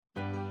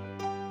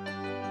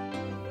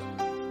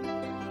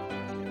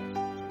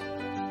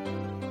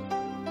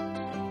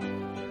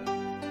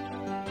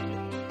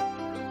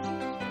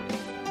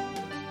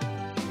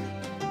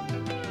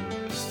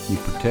You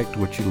protect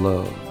what you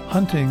love.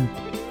 Hunting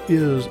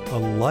is a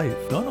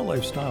life, not a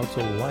lifestyle, it's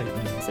a life.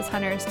 As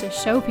hunters, to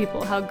show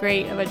people how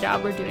great of a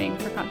job we're doing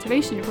for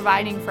conservation,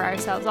 providing for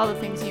ourselves, all the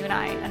things you and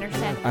I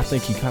understand. I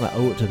think you kind of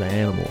owe it to the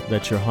animal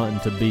that you're hunting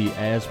to be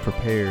as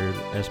prepared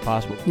as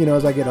possible. You know,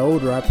 as I get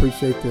older, I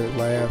appreciate the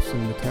laughs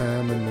and the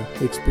time and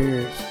the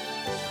experience.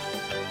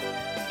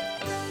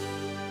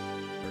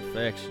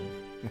 Perfection.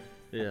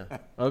 Yeah.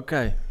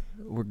 Okay,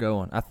 we're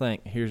going. I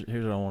think here's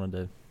what I want to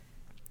do.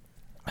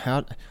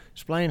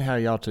 Explain how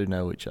y'all two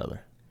know each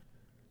other.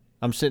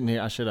 I'm sitting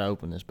here. I should have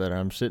opened this better.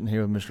 I'm sitting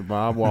here with Mr.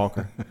 Bob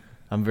Walker.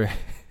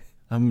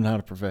 I'm not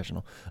a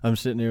professional. I'm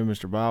sitting here with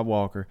Mr. Bob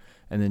Walker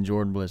and then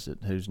Jordan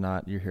Blissett, who's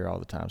not. You're here all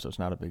the time, so it's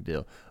not a big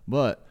deal.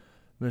 But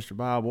Mr.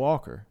 Bob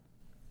Walker,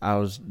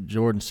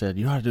 Jordan said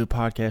you ought to do a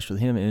podcast with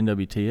him at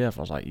NWTF.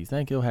 I was like, you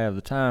think he'll have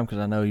the time? Because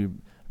I know you're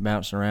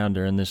bouncing around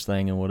during this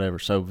thing and whatever.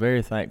 So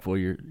very thankful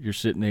you're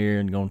sitting here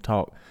and going to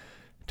talk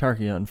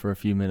turkey hunting for a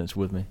few minutes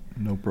with me.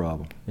 No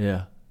problem.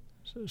 Yeah.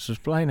 So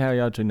explain how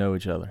y'all two know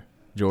each other,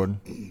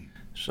 Jordan.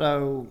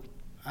 So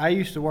I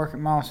used to work at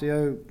Mossy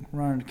Oak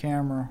running the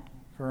camera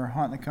for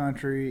Hunting the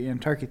Country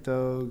and Turkey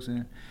Thugs,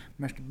 and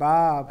Mr.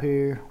 Bob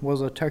here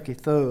was a turkey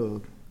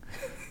thug.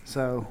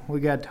 So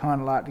we got to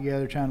hunt a lot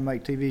together trying to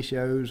make TV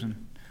shows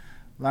and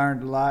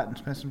learned a lot and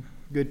spent some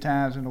good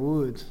times in the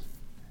woods.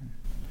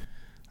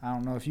 I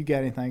don't know if you got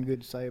anything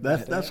good to say about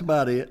that. That's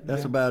about it.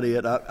 That's about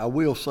it. I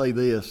will say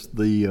this,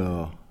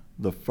 the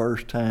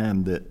first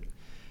time that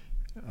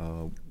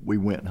we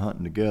went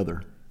hunting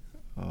together,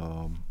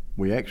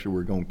 we actually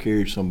were going to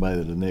carry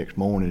somebody the next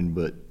morning,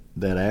 but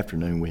that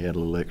afternoon we had a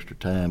little extra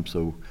time,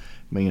 so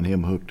me and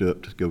him hooked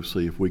up to go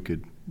see if we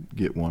could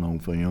get one on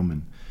film.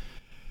 And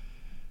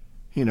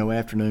you know,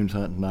 afternoons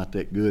hunting not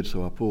that good,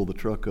 so I pulled the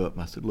truck up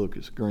and I said, look,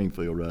 it's a green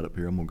field right up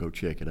here. I'm going to go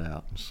check it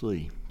out and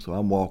see. So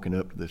I'm walking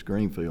up to this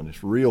green field, and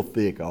it's real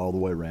thick all the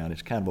way around.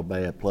 It's kind of a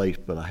bad place,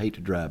 but I hate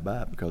to drive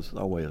by it because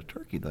there's always a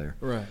turkey there.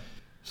 Right.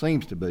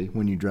 Seems to be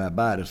when you drive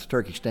by it, it's a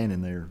turkey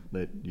standing there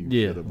that you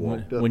should have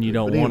walked up when you to.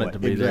 don't want it to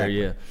be exactly.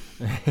 there,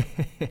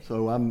 yeah.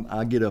 So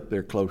I get up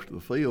there close to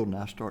the field, and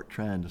I start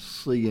trying to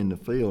see in the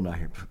field, and I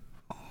hear,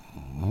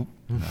 oh,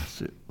 and I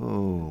said,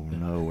 oh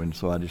no, and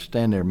so I just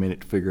stand there a minute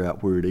to figure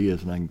out where it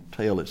is, and I can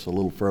tell it's a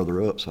little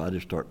further up, so I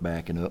just start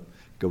backing up,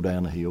 go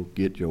down the hill,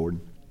 get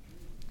Jordan,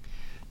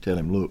 tell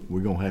him, look,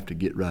 we're going to have to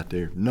get right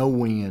there. No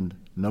wind,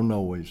 no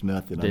noise,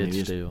 nothing. Dead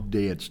still. It's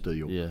dead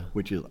still, yeah.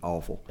 Which is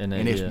awful, and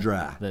it's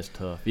dry. That's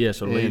tough. Yeah,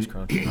 so leaves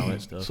crunching and all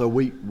that stuff. So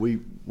we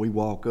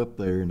walk up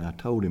there, and I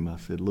told him, I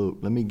said, look,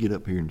 let me get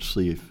up here and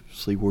see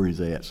where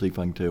he's at, see if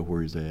I can tell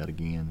where he's at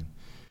again.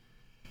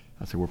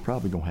 I said, we're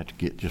probably going to have to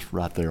get just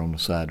right there on the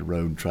side of the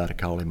road and try to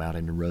call him out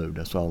in the road.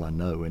 That's all I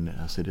know. And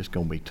I said, it's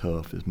going to be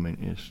tough.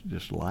 It's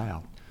just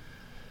loud.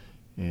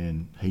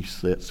 And he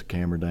sets the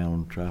camera down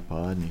on the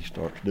tripod, and he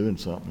starts doing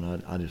something.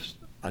 I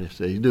just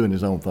said, he's doing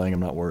his own thing. I'm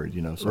not worried,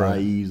 you know. So right. I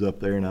ease up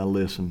there, and I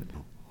listen.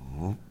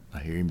 Oh, I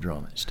hear him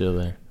drumming. Still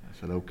there.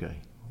 I said, okay.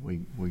 We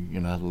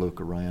I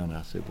look around.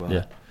 I said, well,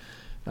 yeah.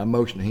 I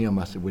motioned to him.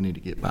 I said, we need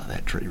to get by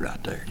that tree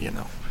right there, you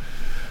know.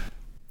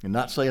 And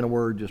not saying a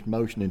word, just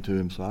motioning to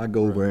him. So I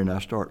go over there and I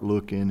start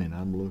looking, and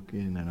I'm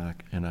looking,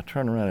 and I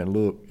turn around and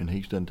look, and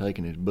he's done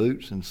taking his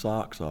boots and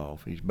socks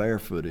off. He's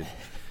barefooted,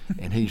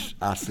 and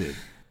I said,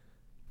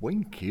 we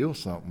can kill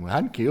something. I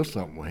can kill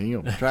something with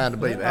him. Trying to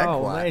be that oh,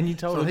 quiet. Man, you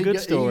told a good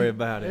story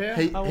about it.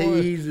 Yeah, he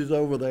eases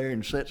over there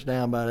and sits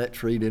down by that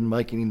tree, didn't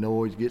make any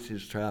noise, gets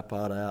his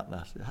tripod out, and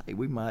I said, hey,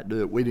 we might do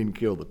it. We didn't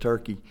kill the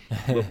turkey,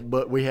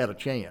 but we had a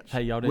chance.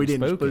 Hey, y'all didn't we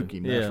didn't spook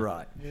him. Yeah. That's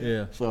right.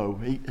 Yeah. So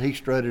he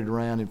strutted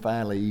around and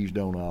finally eased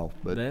on off.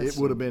 But it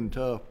would have been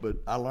tough, but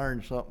I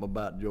learned something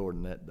about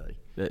Jordan that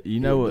day. You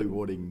know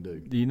what he can do.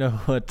 Do you know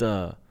what?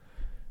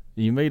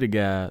 You meet a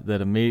guy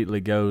that immediately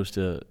goes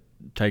to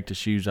take the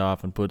shoes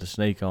off and put the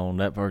sneak on.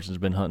 That person's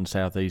been hunting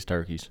southeast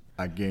turkeys.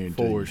 I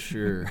guarantee for you.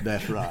 sure.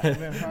 That's right.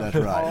 That's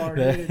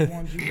right.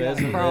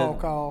 That's a crawl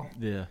call.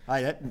 Yeah.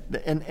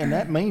 And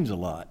that means a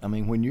lot. I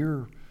mean, when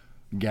you're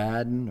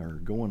guiding or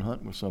going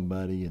hunting with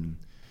somebody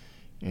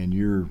and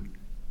you're,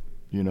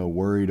 you know,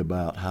 worried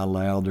about how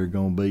loud they're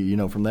going to be, you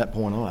know, from that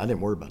point on, I didn't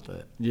worry about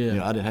that. Yeah. You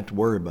know, I didn't have to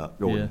worry about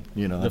Jordan.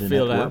 Yeah. You know, the I didn't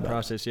field have to out worry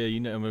process. Yeah, you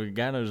know, I mean, a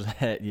guy knows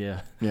that.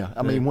 Yeah. Yeah.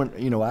 I mean, when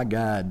you know, I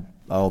guide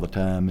all the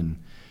time, and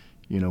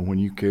you know, when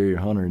you carry a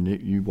hunter and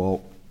you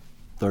walk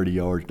 30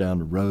 yards down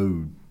the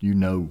road, you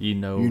know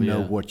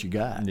what you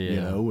got, yeah.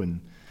 you know, and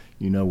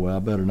you know, well, I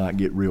better not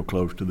get real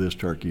close to this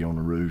turkey on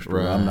the roost, or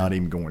right. I'm not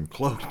even going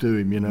close to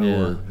him, you know,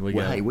 yeah, or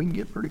hey, we can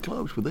get pretty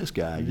close with this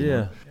guy, you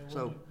know?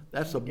 So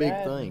that's a big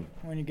thing.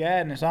 When you're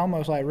guiding, it's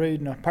almost like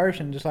reading a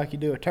person, just like you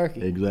do a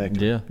turkey.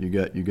 Exactly. Yeah. You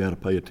got to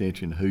pay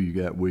attention to who you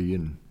got with you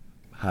and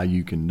how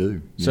you can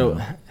do. So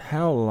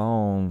how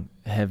long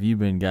have you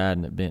been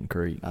guiding at Bent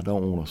Creek? I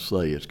don't want to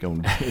say it's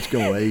going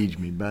to age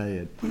me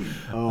bad.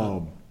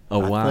 Wow.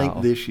 I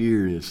think this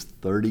year is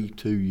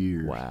 32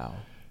 years. Wow.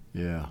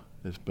 Yeah,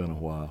 it's been a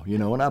while. You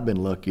know, and I've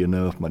been lucky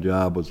enough. My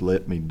job was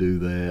letting me do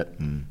that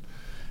and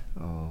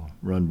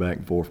run back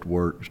and forth to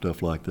work and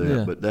stuff like that.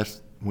 Yeah. But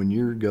when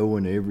you're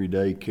going every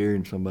day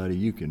carrying somebody,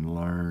 you can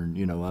learn.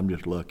 You know, I'm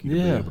just lucky to be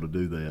Yeah. able to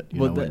do that.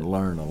 But And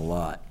learn a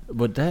lot.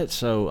 But that's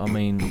so, I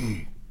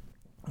mean,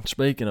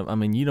 speaking of, I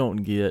mean, you don't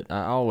get,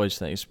 I always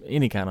think it's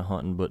any kind of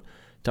hunting, but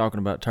talking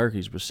about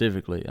turkey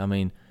specifically, I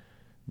mean,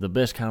 the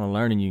best kind of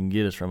learning you can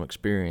get is from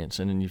experience.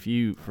 And then if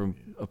you, from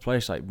a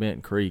place like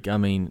Benton Creek, I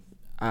mean,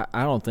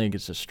 I don't think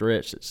it's a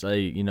stretch that say,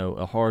 you know,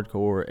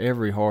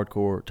 every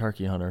hardcore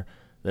turkey hunter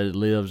that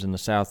lives in the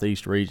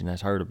southeast region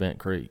has heard of Benton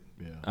Creek.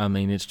 Yeah. I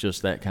mean, it's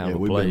just that kind of a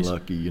we've place. been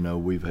lucky. You know,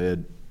 we've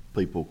had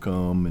people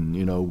come, and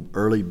you know,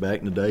 early back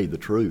in the day, the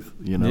truth.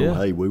 You know, Yeah.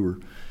 hey, we were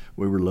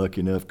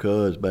lucky enough.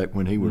 Cuz back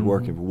when he was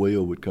working for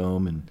Will, would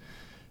come and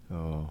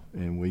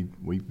we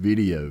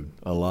videoed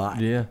a lot.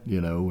 Yeah.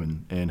 You know,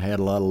 and had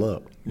a lot of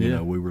luck. You Yeah.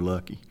 know, we were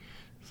lucky.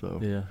 So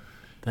Yeah.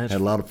 That's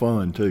had a lot of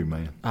fun too,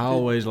 man. I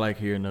always like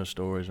hearing those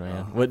stories,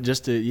 man.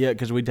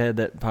 Because we had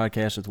that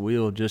podcast with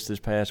Will just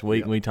this past week,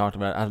 Yeah. and we talked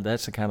about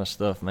that's the kind of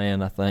stuff,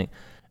 man. I think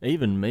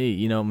even me,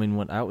 you know, I mean,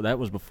 that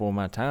was before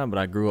my time, but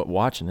I grew up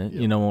watching it,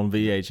 you know, on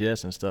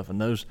VHS and stuff.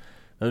 And those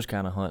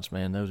kind of hunts,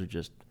 man, those are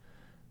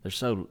they're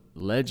so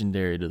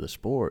legendary to the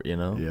sport, you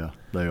know. Yeah,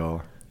 they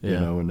are. Yeah. You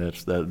know, and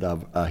that's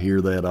that. I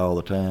hear that all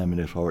the time, and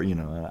it's hard. You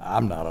know,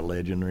 I'm not a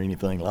legend or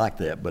anything like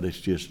that, but it's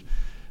just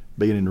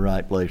being in the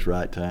right place,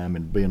 right time,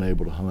 and being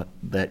able to hunt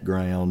that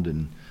ground,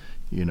 and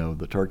you know,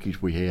 the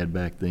turkeys we had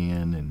back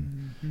then,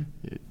 and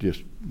it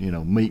just, you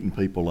know, meeting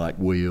people like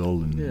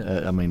Will, and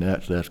Yeah. I mean,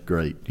 that's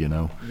great. You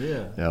know.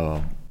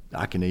 Yeah.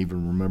 I can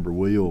even remember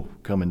Will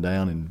coming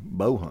down and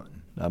bow hunting.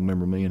 I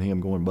remember me and him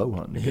going bow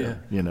hunting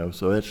together. Yeah. You know,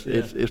 so it's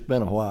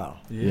been a while.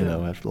 Yeah. You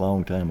know, that's a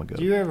long time ago.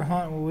 Do you ever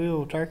hunt with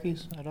Will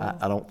turkeys at all?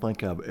 I don't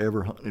think I've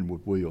ever hunted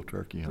with Will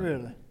turkey hunting.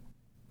 Really?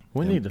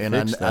 We need to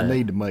fix that. I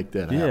need to make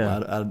that Yeah.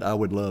 happen. I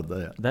would love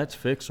that. That's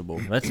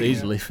fixable. That's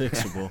easily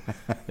fixable.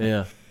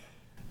 Yeah.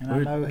 And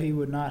I know he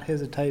would not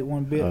hesitate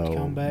one bit to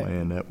come back.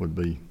 Man, that would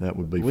be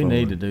We fun.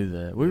 need to do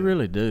that. We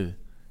really do.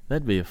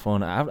 That'd be a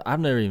fun. I've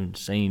never even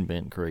seen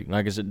Benton Creek.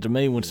 Like I said, to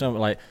me, when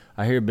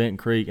I hear Benton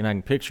Creek and I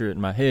can picture it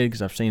in my head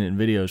because I've seen it in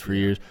videos for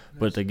years,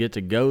 but to get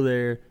to go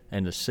there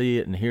and to see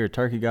it and hear a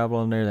turkey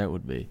gobble in there, that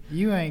would be.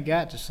 You ain't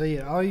got to see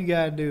it. All you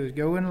got to do is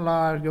go in the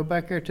lodge, go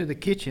back there to the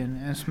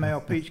kitchen, and smell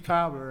peach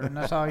cobbler, and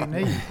that's all you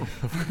need.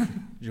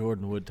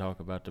 Jordan would talk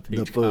about the The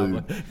peach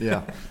food, cobbler.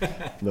 yeah,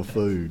 the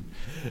food,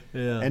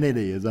 Yeah. and it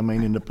is. I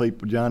mean, and the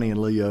people, Johnny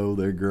and Leo,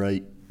 they're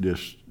great.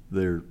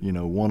 They're, you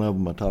know, one of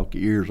them I talk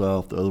your ears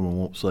off, the other one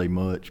won't say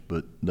much,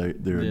 but they're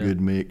a Yeah. good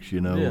mix,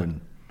 you know, Yeah.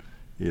 and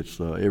it's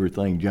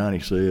everything Johnny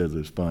says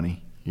is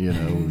funny, you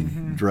know,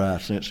 and dry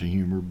sense of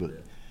humor,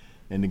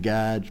 and the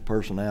guides,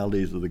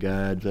 personalities of the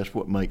guides, that's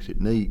what makes it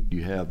neat.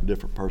 You have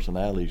different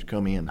personalities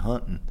come in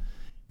hunting,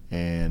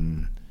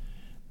 and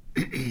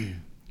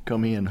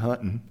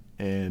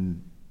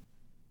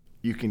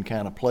you can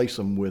kind of place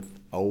them with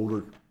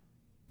older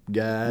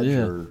guides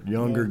Yeah. or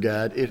younger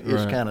guides. It's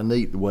Right. kind of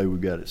neat the way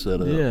we've got it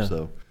set up. Yeah.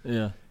 So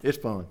Yeah. it's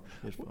fun.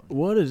 It's fun.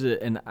 What is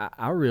it? And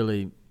I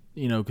really,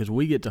 you know, because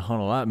we get to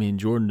hunt a lot, me and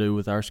Jordan do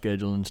with our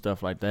schedule and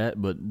stuff like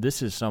that. But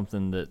this is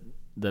something that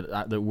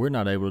we're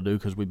not able to do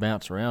because we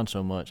bounce around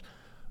so much.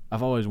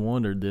 I've always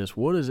wondered this.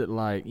 What is it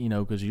like, you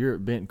know, because you're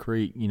at Benton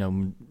Creek, you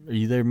know, are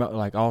you there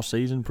like all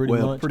season pretty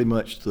Well, much? pretty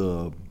much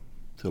till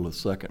the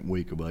second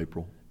week of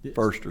April,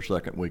 first or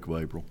second week of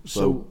April.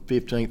 So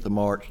 15th of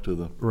March to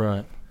the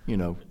Right.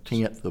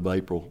 10th of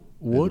April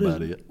What is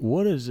about it.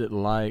 What is it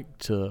like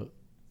to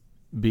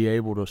be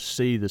able to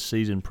see the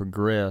season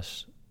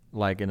progress,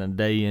 like in a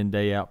day in,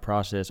 day out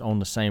process on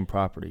the same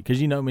property?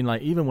 Because, you know, I mean,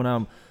 like even when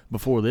I'm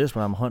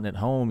hunting at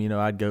home, you know,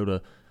 I'd go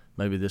to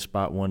maybe this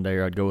spot one day,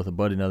 or I'd go with a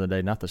buddy another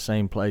day, not the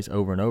same place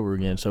over and over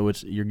again. So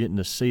you're getting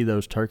to see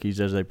those turkeys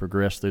as they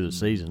progress through the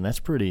season. That's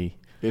pretty.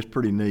 It's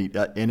pretty neat.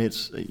 And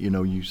it's, you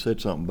know, you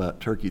said something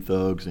about turkey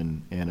thugs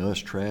and us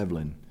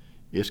traveling.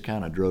 It's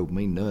kind of drove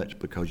me nuts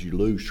because you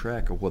lose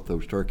track of what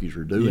those turkeys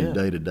are doing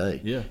day to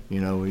day. Yeah. You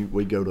know,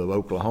 we go to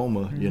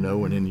Oklahoma, you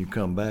know, and then you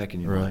come back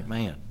and you're Right. like,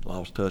 man,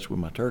 lost touch with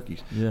my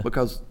turkeys. Yeah.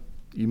 Because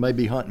you may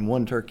be hunting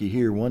one turkey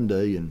here one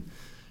day and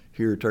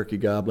hear a turkey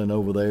gobbling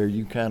over there.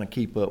 You kind of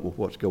keep up with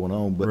what's going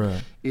on. But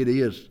Right. it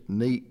is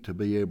neat to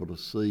be able to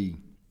see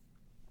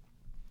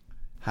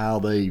how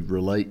they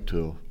relate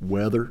to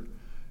weather.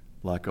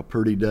 Like a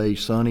pretty day,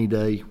 sunny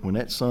day, when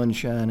that sun's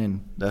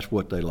shining, that's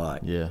what they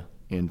like. Yeah.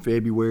 In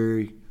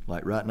February,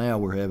 like right now,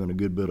 we're having a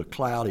good bit of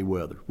cloudy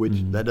weather,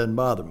 which that doesn't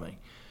bother me.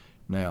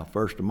 Now,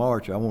 1st of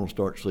March, I want to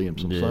start seeing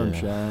some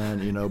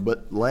sunshine, you know,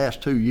 but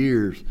last 2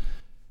 years,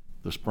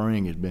 the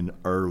spring has been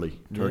early.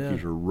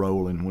 Turkeys are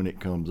rolling when it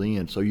comes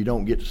in, so you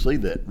don't get to see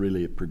that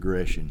really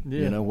progression.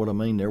 Yeah. You know what I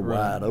mean? They're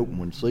Right. wide open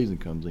when the season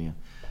comes in.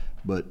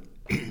 But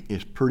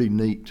it's pretty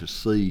neat to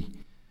see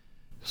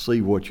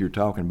what you're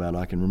talking about.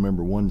 I can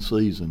remember one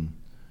season,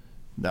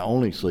 the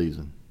only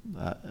season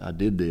I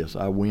did this.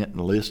 I went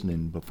and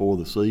listened before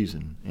the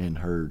season and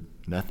heard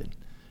nothing.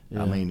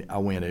 Yeah. I mean, I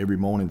went every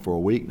morning for a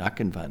week and I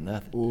couldn't find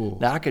nothing. Ooh.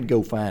 Now I could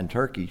go find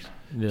turkeys,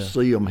 Yeah.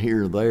 see them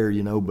here or there,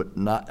 you know, but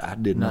I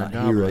did Not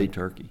not hear a gobbling.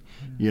 turkey,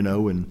 you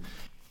know, and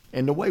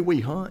the way we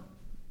hunt,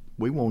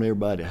 we want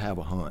everybody to have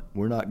a hunt.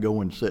 We're not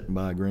going sitting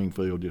by a green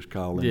field just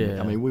calling.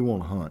 Yeah. I mean, we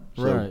want to hunt.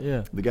 So Right,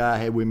 yeah. the guy I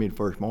had with me the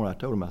first morning, I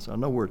told him, I said, I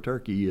know where a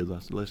turkey is. I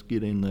said, let's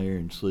get in there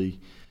and see.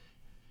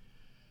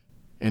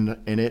 And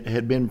it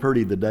had been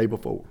pretty the day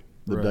before.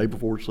 The Right. day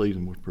before the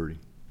season was pretty.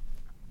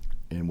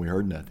 And we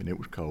heard nothing. It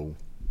was cold.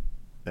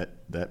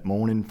 That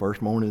morning,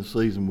 first morning of the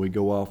season, we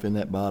go off in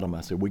that bottom.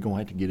 I said, we're going to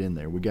have to get in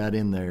there. We got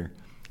in there.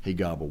 He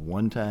gobbled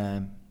one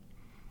time,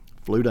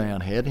 flew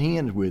down, had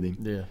hens with him.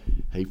 Yeah.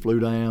 He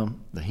flew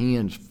down, the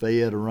hens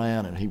fed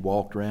around, and he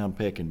walked around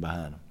pecking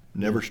behind them.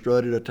 Never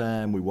strutted a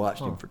time. We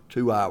watched him for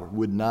 2 hours,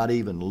 would not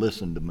even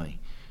listen to me.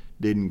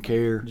 Didn't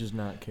care. Just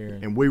not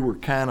caring. And we were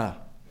kind of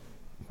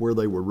where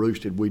they were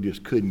roosted. We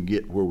just couldn't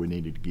get where we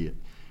needed to get.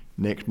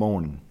 Next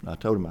morning, I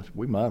told him, I said,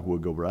 we might as well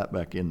go right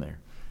back in there.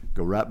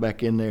 Go right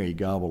back in there. He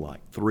gobbled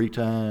like 3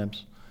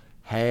 times,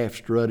 half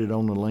strutted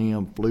on the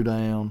limb, flew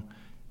down,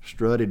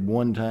 strutted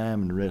one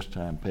time, and the rest of the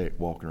time pecked,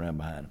 walking around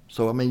behind him.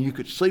 So, I mean, you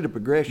could see the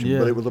progression, Yeah,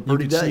 but it was a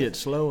pretty you could day. see it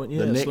slowing. Yeah,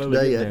 the next slowly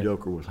day, getting that there.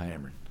 joker was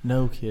hammering.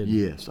 No kidding.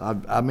 Yes.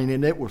 I mean,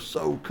 and it was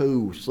so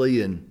cool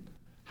seeing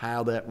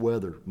how that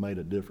weather made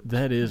a difference.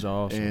 That is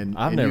awesome. And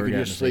I've and never you could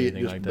gotten just to see see it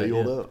anything just like that.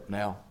 build Yeah. up.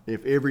 Now,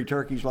 if every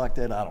turkey's like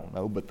that, I don't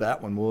know, but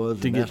that one was,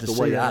 To and get that's to the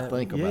see way that, I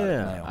think about it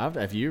now.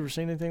 Have you ever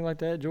seen anything like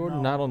that, Jordan?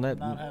 No, Not on that.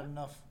 Not had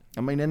enough.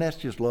 I mean, and that's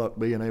just luck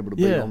being able to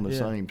be on the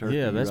same turkey.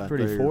 Yeah, that's right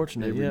pretty there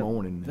fortunate. every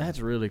morning. That's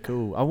really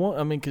cool.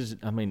 Because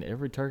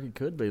every turkey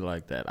could be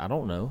like that. I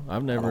don't know.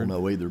 I've I never. don't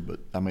know either, but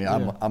I mean,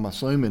 Yeah. I'm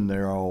assuming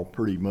they're all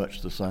pretty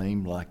much the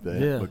same like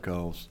that Yeah.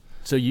 because.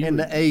 So you And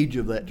the age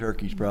of that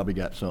turkey's probably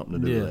got something to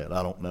do with Yeah. that.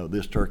 I don't know.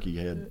 This turkey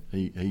had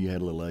he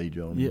had a little age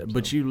on him. Yeah,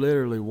 but so. you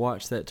literally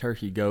watched that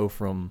turkey go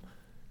from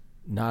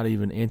not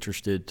even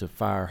interested to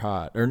fire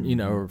hot, or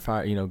or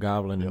fire,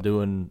 gobbling and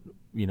doing,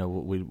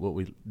 what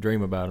we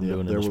dream about him Yeah,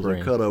 doing there in the was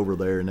spring. a cutover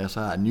there, and that's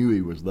how I knew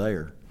he was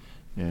there,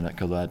 and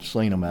because I'd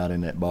seen him out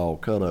in that ball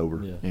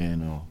cutover, Yeah.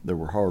 and there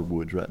were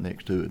hardwoods right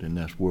next to it, and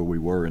that's where we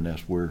were, and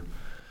that's where.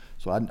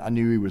 So I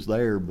knew he was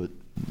there,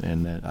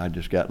 and that I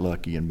just got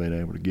lucky and been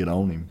able to get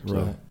on him.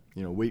 So,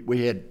 Right.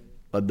 we had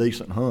a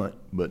decent hunt,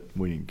 but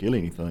we didn't kill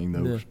anything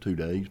those Yeah. 2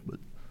 days, but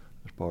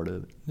that's part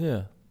of it.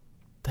 Yeah,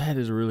 that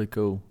is really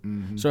cool.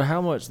 Mm-hmm. So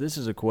how much? This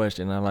is a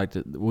question I like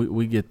to.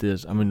 We get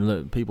this. I mean,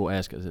 look, people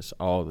ask us this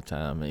all the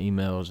time,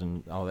 emails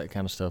and all that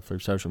kind of stuff through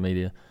social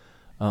media.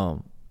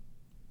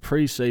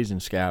 Preseason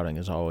scouting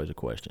is always a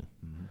question.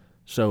 Mm-hmm.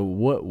 So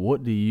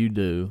what do you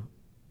do,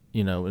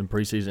 in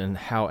preseason,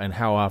 and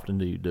how often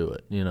do you do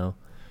it?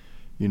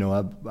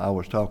 I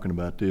was talking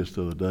about this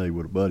the other day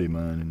with a buddy of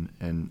mine,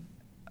 and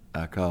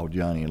I called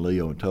Johnny and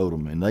Leo and told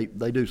them, and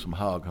they do some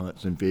hog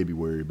hunts in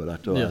February, but I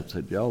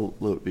said, y'all,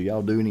 look, do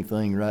y'all do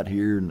anything right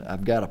here? And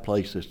I've got a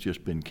place that's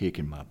just been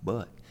kicking my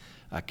butt.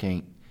 I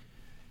can't,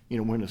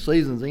 when the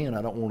season's in,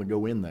 I don't want to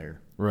go in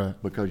there. Right.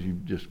 Because you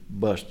just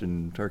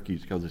busting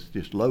turkeys because it's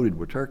just loaded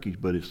with turkeys,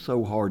 but it's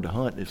so hard to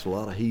hunt. It's a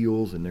lot of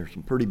hills, and there's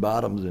some pretty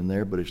bottoms in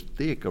there, but it's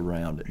thick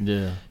around it.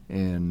 Yeah.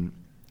 And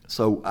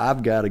so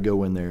I've got to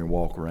go in there and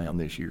walk around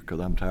this year because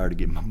I'm tired of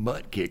getting my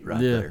butt kicked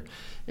right there.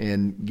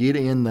 And get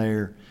in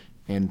there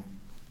and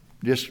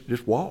just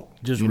walk.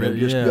 Just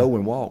go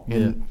and walk.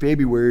 And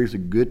February is a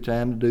good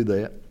time to do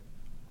that.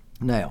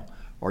 Now,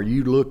 are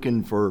you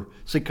looking for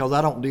because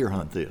I don't deer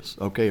hunt this.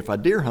 Okay, if I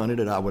deer hunted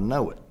it, I would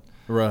know it.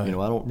 Right. I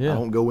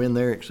don't go in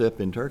there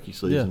except in turkey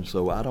season,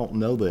 so I don't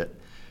know that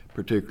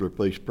particular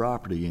piece of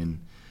property. And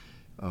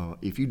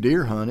if you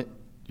deer hunt it,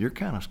 you're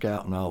kind of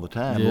scouting all the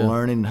time,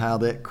 learning how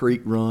that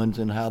creek runs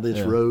and how this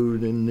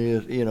road and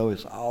this,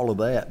 it's all of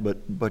that.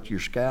 But you're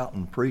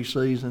scouting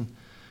preseason.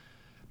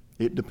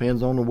 It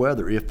depends on the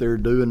weather. If they're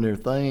doing their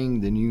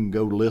thing, then you can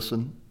go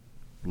listen,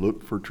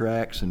 look for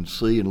tracks and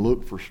see and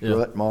look for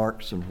strut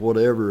marks and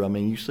whatever. I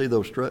mean, you see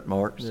those strut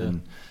marks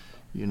and,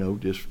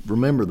 just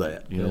remember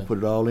that. Put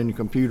it all in your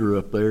computer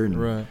up there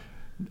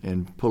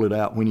and pull it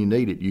out when you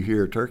need it. You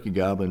hear a turkey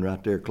gobbling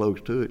right there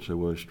close to it. So,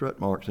 well, there's strut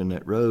marks in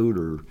that road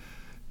or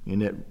in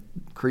that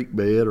creek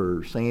bed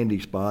or sandy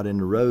spot in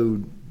the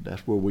road.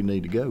 That's where we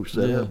need to go.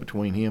 Set up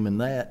between him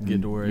and that.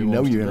 Get to where he you're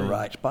wants to in be. the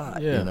right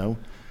spot, Yeah.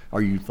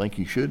 or you think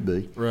you should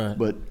be. Right.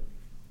 But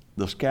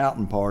the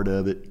scouting part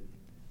of it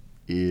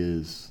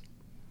is,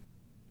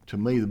 to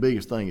me, the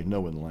biggest thing is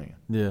knowing the land.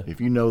 Yeah. If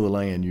you know the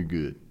land, you're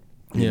good.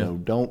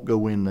 Don't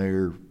go in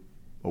there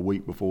a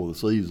week before the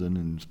season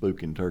and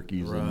spooking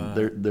turkeys. Right.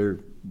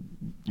 And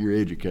you're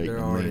educating They're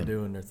them already then.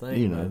 doing their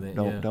thing. by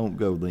then, Don't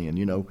go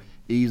then.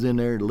 Ease in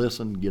there,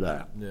 listen, get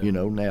out. Yeah.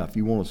 Now if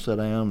you want to sit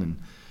down and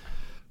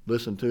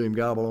listen to him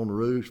gobble on the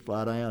roost,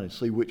 fly down and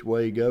see which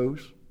way he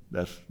goes,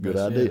 that's a good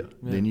That's idea. it.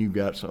 Yeah. Then you've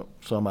got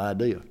some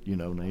idea.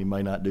 Now he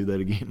may not do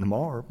that again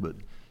tomorrow, but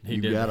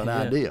you've did got it. an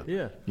Yeah.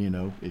 idea.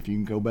 Yeah. If you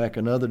can go back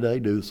another day,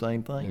 do the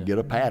same thing. Yeah. Get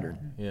a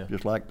pattern. Yeah.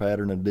 Just like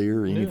pattern a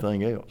deer or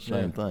anything else,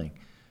 same Yeah. thing.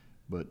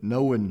 But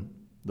knowing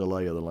the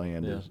lay of the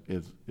land is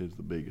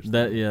the biggest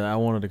thing. I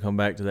wanted to come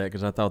back to that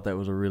because I thought that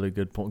was a really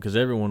good point. Because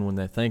everyone, when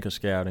they think of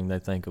scouting, they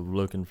think of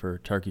looking for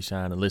turkey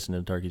sign and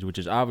listening to turkeys, which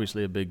is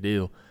obviously a big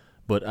deal.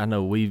 But I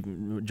know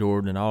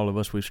Jordan and all of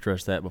us, we've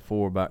stressed that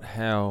before about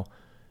how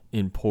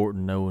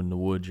important knowing the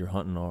woods you're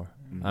hunting are.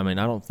 I mean,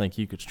 I don't think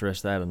you could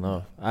stress that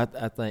enough. I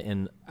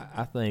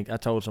think I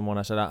told someone,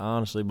 I said, I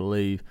honestly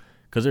believe,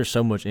 because there's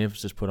so much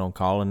emphasis put on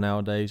calling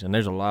nowadays, and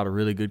there's a lot of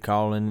really good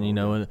calling, you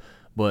know,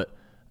 but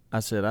I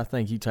said, I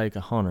think you take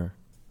a hunter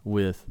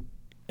with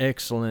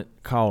excellent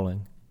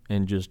calling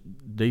and just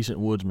decent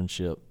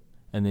woodsmanship,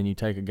 and then you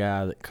take a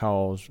guy that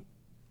calls,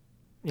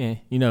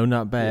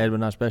 not bad,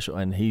 but not special,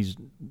 and he's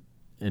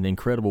an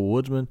incredible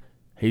woodsman,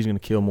 he's going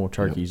to kill more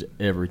turkeys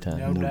every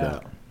time. No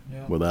doubt.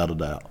 Yeah. Without a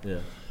doubt. Yeah.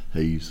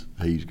 He's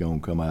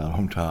going to come out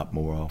on top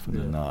more often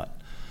than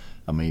not.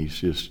 I mean, that's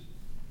just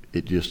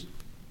the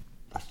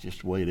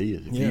way it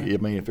is.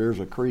 If there's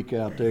a creek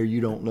out there,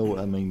 you don't know.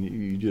 I mean,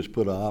 you just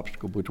put an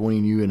obstacle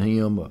between you and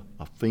him,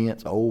 a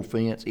fence, an old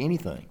fence,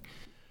 anything.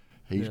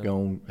 He's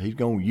going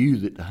to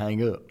use it to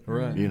hang up.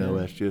 Right.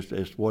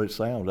 That's what it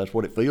sounds. That's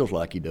what it feels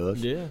like he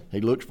does. Yeah.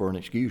 He looks for an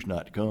excuse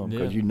not to come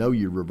because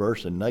you're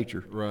reversing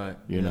nature. Right.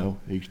 You know,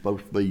 you're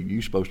supposed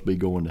to be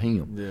going to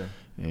him. Yeah.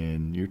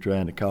 And you're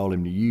trying to call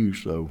him to you,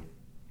 so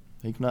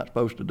he's not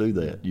supposed to do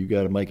that. You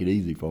got to make it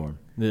easy for him.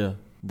 Yeah.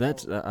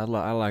 I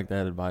like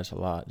that advice a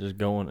lot. Just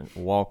going and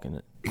walking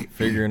it,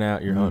 figuring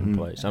out your hunting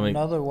place. I mean,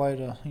 another way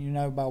to,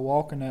 by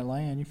walking that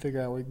land, you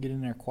figure out where you get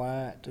in there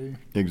quiet too.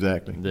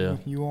 Exactly. Yeah.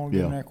 You want to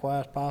get in there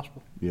quiet as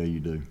possible. Yeah,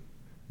 you do.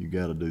 You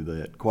got to do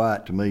that.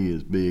 Quiet to me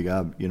is big.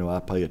 I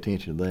pay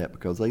attention to that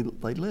because they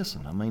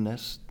listen. I mean,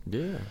 that's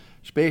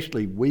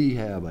Especially, we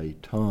have a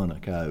ton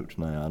of coyotes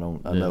now.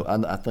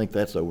 I think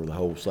that's over the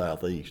whole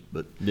southeast,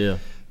 but they're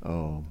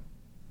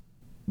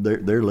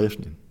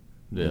listening.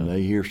 Yeah. And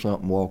they hear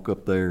something walk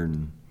up there,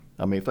 and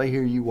I mean, if they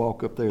hear you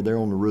walk up there, they're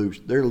on the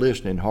roost. They're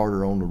listening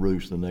harder on the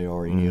roost than they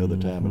are any other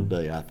time of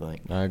the day, I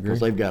think. I agree.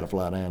 Because they've got to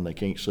fly down. They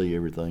can't see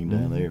everything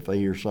down there. If they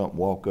hear something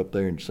walk up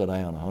there and sit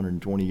down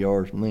 120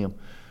 yards from them,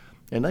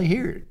 and they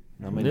hear it.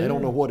 I mean, they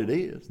don't know what it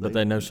is. But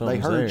they know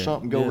something's there. They heard there.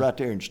 something go right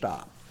there and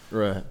stop.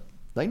 Right.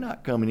 They're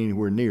not coming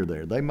anywhere near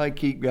there. They may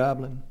keep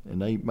gobbling,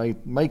 and they may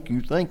make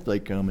you think they're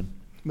coming.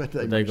 But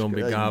they're going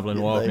to be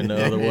gobbling, walking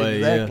the other way.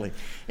 Exactly.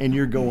 Yeah. And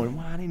you're going,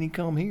 why didn't he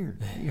come here?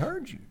 He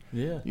heard you.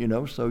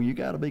 Yeah. So you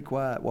got to be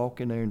quiet, walk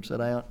in there and sit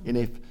down.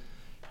 And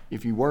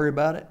if you worry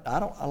about it,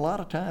 a lot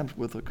of times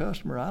with a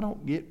customer, I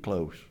don't get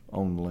close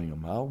on the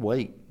limb. I'll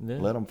wait,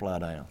 let them fly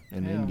down,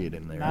 and then get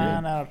in there.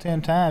 9 out of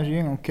 10 times, you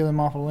ain't going to kill him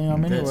off a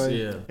limb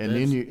anyway. And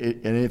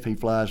if he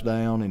flies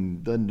down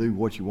and doesn't do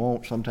what you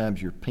want,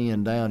 sometimes you're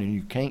pinned down and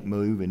you can't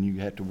move, and you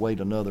have to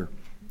wait another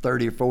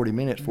 30 or 40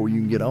 minutes before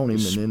you can get on him,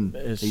 and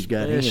then he's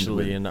got hands.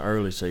 Especially in the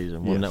early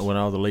season when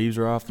all the leaves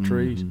are off the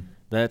trees.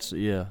 That's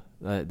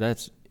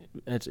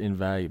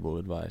invaluable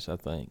advice, I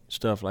think.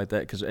 Stuff like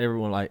that, because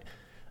everyone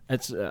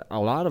it's a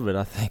lot of it.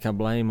 I think I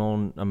blame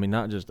on. I mean,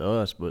 not just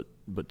us, but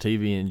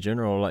TV in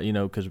general.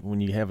 Because when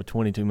you have a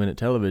 22-minute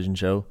television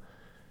show,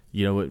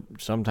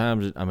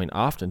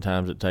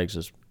 oftentimes it takes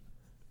us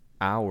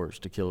hours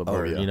to kill a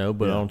bird,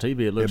 but on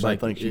TV it looks Everybody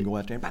thinks you can go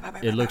out there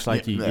it looks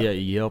like you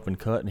yelp and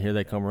cut and here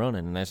they come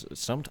running, and that's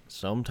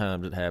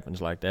sometimes it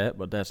happens like that,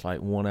 but that's like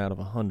 1 out of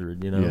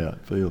 100, Yeah,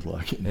 it feels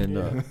like it.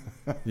 And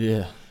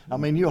I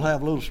mean, you'll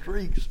have little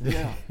streaks.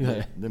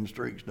 Them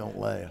streaks don't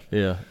last.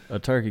 Yeah, a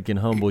turkey can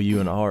humble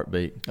you in a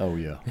heartbeat. Oh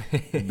yeah,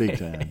 big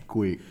time,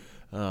 quick.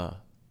 So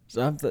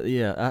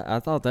I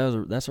thought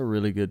that's a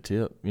really good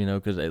tip,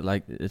 because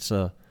it's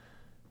a.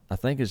 I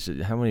think it's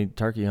how many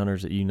turkey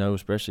hunters that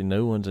especially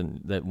new ones,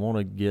 and that want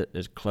to get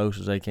as close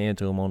as they can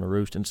to them on the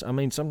roost. And I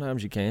mean,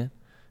 sometimes you can,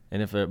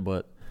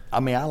 but I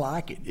mean, I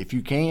like it if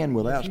you can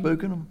without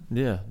spooking them.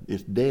 Yeah,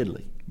 it's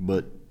deadly.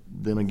 But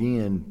then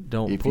again,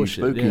 don't if push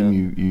you spook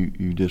him,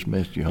 you just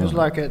messed your hunt. It's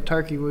like that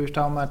turkey we was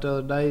talking about the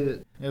other day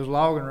that it was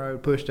logging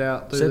road pushed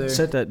out through there.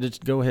 Set that.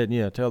 Just go ahead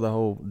and tell the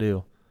whole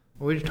deal.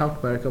 We just talked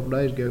about it a couple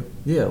days ago.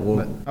 Yeah,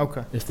 well,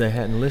 okay. If they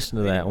hadn't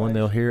listened to that one,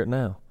 they'll hear it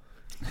now.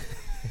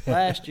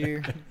 Last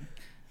year,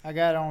 I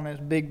got on this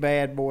big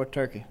bad boy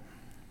turkey.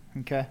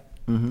 Okay?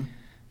 Mm-hmm.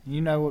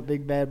 You know what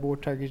big bad boy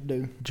turkeys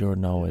do.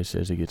 Jordan always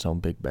says he gets on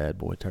big bad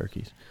boy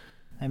turkeys.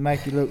 They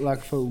make you look like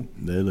a fool.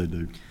 Yeah, they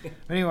do. But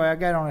anyway, I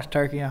got on this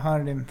turkey. I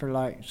hunted him for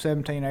like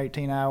 17,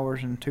 18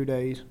 hours in 2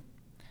 days.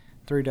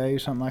 3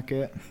 days, something like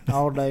that.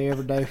 All day,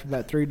 every day for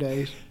about 3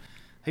 days.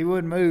 He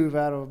wouldn't move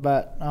out of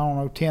about,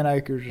 10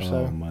 acres or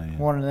so. Oh, man.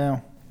 One of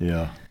them.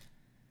 Yeah.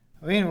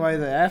 Well, anyway,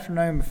 the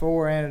afternoon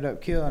before I ended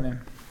up killing him,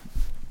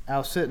 I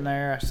was sitting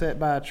there. I sat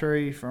by a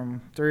tree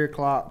from 3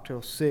 o'clock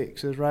till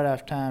 6. It was right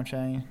after time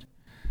changed.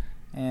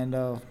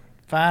 And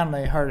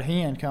finally, I heard a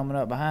hen coming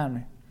up behind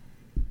me.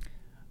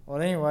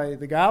 Well, anyway,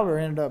 the gobbler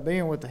ended up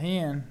being with the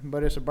hen,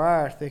 but it's a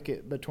briar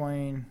thicket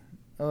between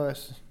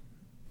us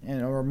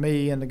or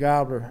me and the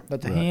gobbler.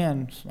 But the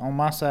hen's on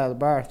my side of the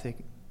briar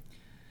thicket.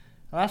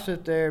 Well, I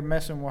sit there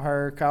messing with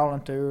her,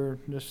 calling to her,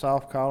 just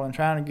soft calling,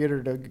 trying to get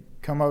her to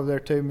come over there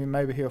to me.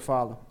 Maybe he'll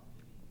follow.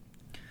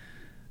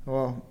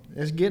 Well,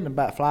 it's getting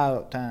about fly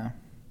up time,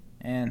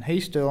 and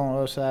he's still on the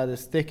other side of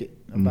this thicket,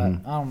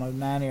 about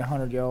 90 or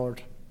 100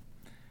 yards.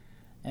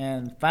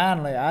 And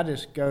finally, I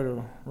just go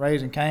to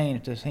raising Cain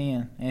at this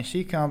hen, and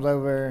she comes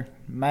over there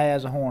mad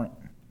as a hornet.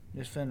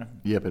 just finna.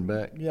 Yipping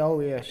back. Yeah, oh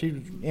yeah, she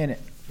was in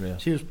it. Yeah.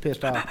 She was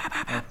pissed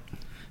off.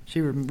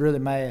 She was really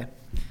mad.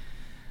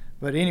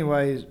 But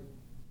anyways,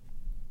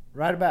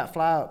 right about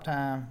fly up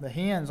time, the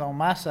hen's on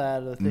my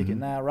side of the thicket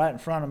now, right in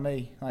front of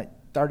me, like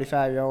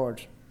 35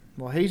 yards.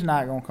 Well, he's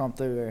not gonna come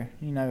through there.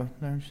 You know,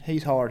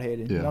 he's hard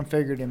headed. Yeah. I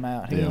figured him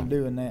out. He Yeah. ain't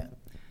doing that.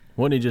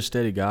 Wasn't he just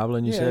steady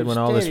gobbling, you Yeah, said, when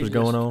all this was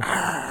steady, going on?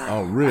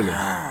 Oh, really?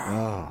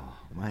 Oh,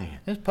 man.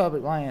 It's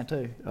public land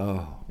too.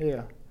 Oh.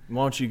 Yeah.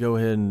 Why don't you go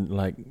ahead and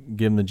like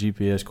give them the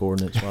GPS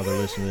coordinates while they're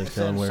listening to this,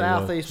 tell them in where to go,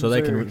 southeast so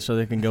they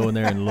Missouri. can go in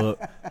there and look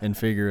and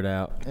figure it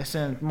out. It's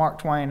in Mark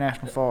Twain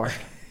National Forest.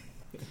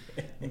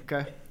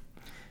 Okay.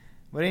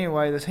 But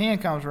anyway, this hen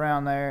comes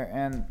around there,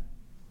 and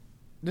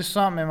just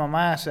something in my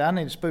mind said, I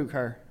need to spook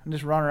her. And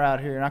just run her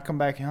out here, and I come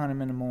back and hunt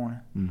him in the morning.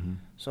 Mm-hmm.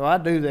 So I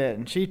do that,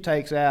 and she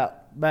takes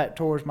out back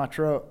towards my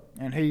truck,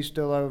 and he's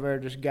still over there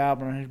just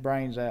gobbling his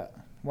brains out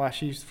while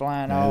she's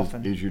flying off.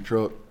 And Is your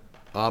truck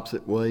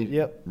opposite way?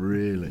 Yep.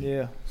 Really?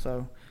 yeah,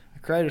 so I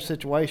created a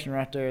situation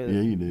right there that Yeah,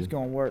 you did. is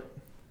going to work.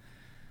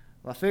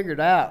 Well, I figured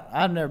out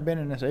I've never been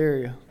in this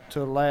area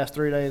till the last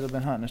 3 days I've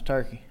been hunting this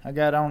turkey. I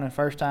got on the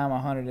first time I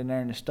hunted in there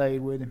and it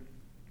stayed with him.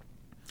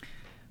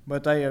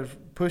 But they have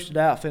pushed it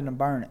out, finna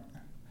burn it.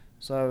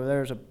 So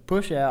there's a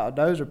push out,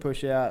 a dozer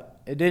push out.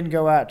 It didn't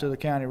go out to the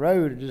county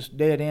road, it just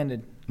dead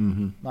ended,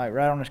 Mm-hmm. like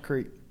right on this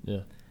creek.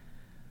 Yeah.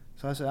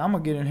 So I said, I'm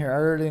going to get in here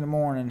early in the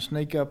morning and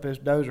sneak up this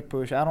dozer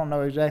push. I don't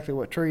know exactly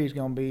what tree he's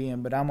going to be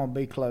in, but I'm going to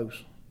be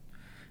close.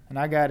 And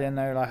I got in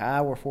there like an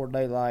hour before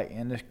daylight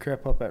and just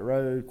crept up that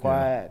road,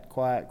 quiet.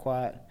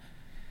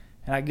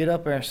 And I get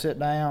up there and sit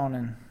down,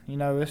 and, you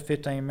know, it's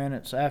 15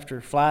 minutes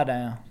after fly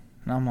down.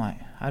 And I'm like,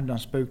 I done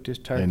spooked this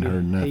turkey. Ain't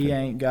heard nothing. He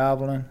ain't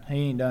gobbling. He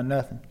ain't done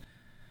nothing.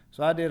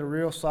 So I did a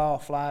real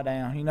soft fly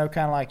down, you know,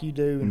 kind of like you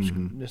do,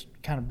 and just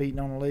kind of beating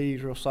on the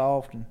leaves real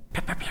soft and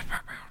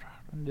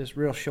just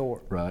real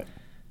short. Right.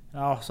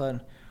 And all of a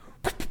sudden,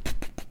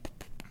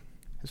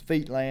 his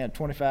feet land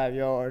 25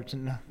 yards.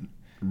 And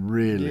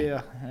Really?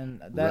 yeah,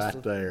 and that's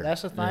Right the, there.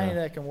 that's the thing Yeah.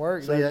 that can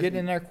work. See, They that- get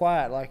in there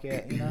quiet like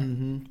that, you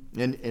know.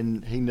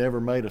 And he never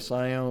made a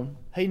sound?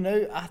 He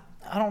knew.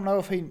 I don't know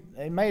if he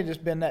may have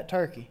just been that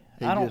turkey.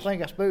 He I don't just-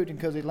 think I spooked him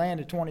because he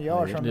landed 20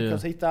 yards from me Yeah.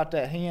 because he thought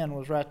that hen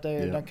was right there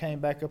and Yeah. done came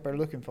back up there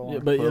looking for him. Yeah,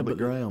 but Public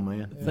ground,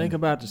 man. think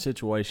about the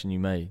situation you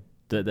made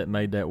that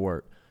made that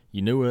work.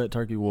 You knew where that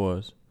turkey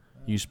was.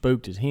 You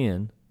spooked his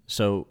hen,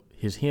 so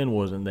his hen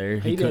wasn't there.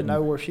 he didn't couldn't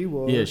know where she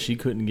was. Yeah, she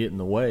couldn't get in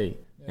the way.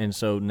 And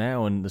so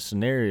now in the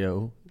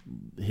scenario,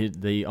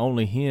 the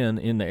only hen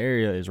in the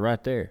area is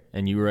right there,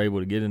 and you were able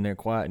to get in there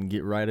quiet and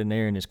get right in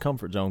there in his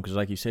comfort zone because,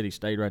 like you said, he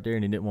stayed right there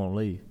and he didn't want to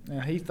leave.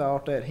 And he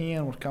thought that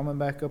hen was coming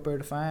back up there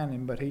to find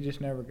him, but he just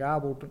never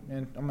gobbled.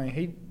 And I mean,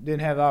 he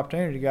didn't have the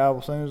opportunity to gobble.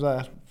 As soon as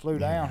I flew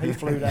down, he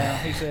flew down.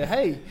 He said,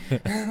 "Hey."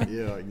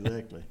 Yeah,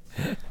 exactly.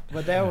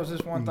 But that was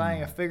just one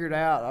thing I figured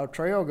out. A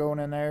trail going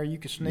in there, you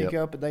could sneak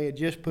Yep. up, but they had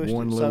just pushed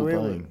One it, so little it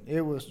was, thing.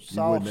 it was You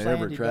soft, wouldn't have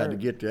ever sandy tried to dirt.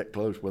 get that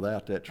close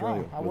without that trail,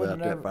 I without wouldn't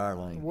that ever, fire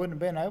lane. wouldn't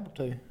have been able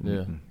to. Yeah, It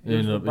was you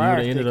would the have briar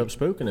ended up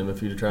thicket. spooking him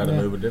if you'd have tried to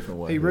Yeah. move a different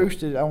way. He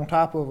roosted on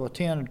top of a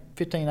 10,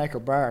 15 acre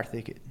briar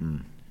thicket. He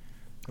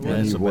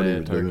That's knew a what he bad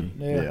was turkey. doing.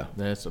 Yeah. Yeah.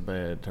 That's a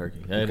bad turkey.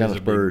 What That kind is of a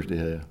big- spurs do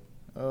you have?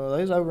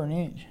 They was over an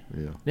inch.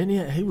 Yeah. Didn't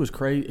he? He was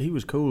crazy. He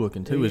was cool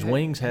looking too. His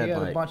wings he had had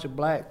a like bunch of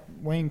black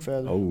wing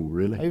feathers. Oh,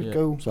 really? He was Yeah.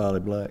 cool.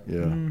 Solid black,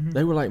 yeah.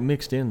 they were like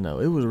mixed in though.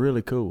 It was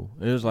really cool.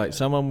 It was like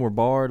some of them were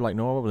barred like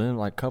normal, but then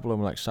like a couple of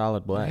them were like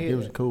solid black. It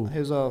was cool.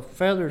 His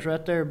feathers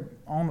right there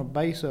on the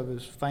base of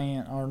his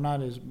fan, or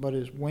not his, but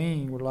his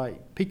wing were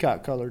like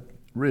peacock colored,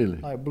 Really?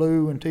 like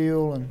blue and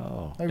teal, and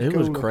Oh. they It cool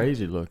was looking.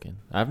 crazy looking.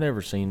 I've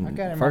never seen I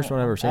got him first on-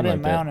 one I ever seen I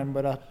didn't like mount that. him,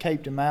 but I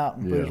caped him out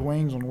and put his Yeah.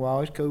 wings on the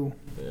wall. It's cool.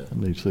 I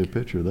need to see a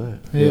picture of that.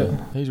 Yeah.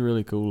 He's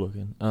really cool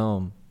looking.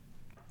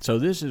 So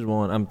this is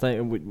one I'm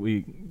thinking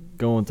we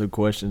going through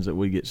questions that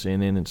we get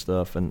sent in and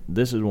stuff, and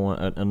this is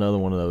another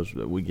one of those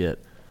that we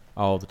get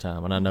all the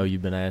time. And I know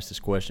you've been asked this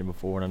question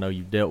before, and I know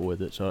you've dealt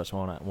with it, so that's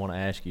why I want to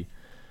ask you.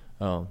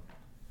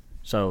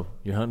 So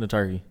you're hunting a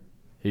turkey,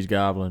 he's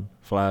gobbling,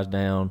 flies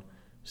down,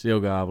 still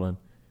gobbling,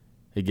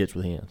 he gets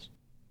with hens.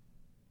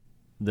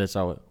 That's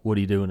all. What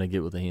do you do when they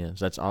get with the hens?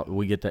 That's all.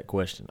 We get that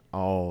question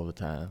all the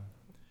time.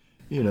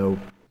 You know,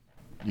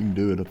 you can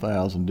do it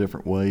 1,000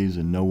 different ways,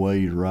 and no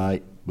way is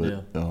right.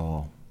 But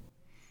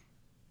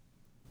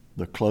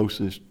the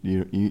closest,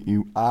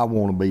 I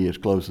want to be as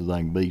close as I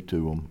can be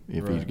to him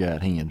if he's Right.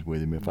 got hens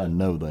with him. If I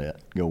know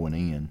that going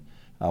in,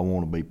 I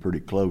want to be pretty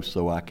close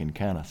so I can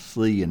kind of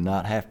see and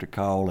not have to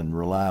call and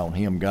rely on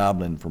him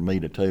gobbling for me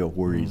to tell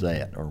where he's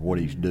at or what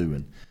he's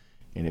doing.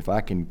 And if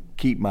I can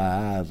keep my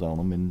eyes on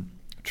him, and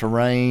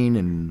terrain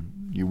and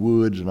your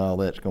woods and all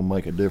that's going to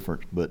make a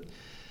difference. But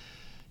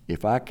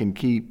if I can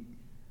keep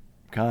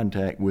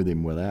contact with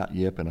him without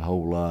yipping a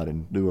whole lot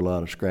and do a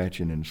lot of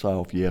scratching and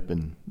soft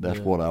yipping, that's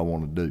Yeah. what I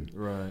want to do.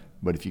 Right.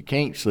 But if you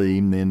can't see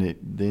him,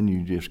 then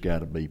you just got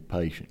to be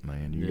patient,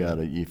 man. You Yeah. got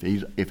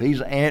to if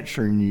he's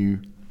answering you,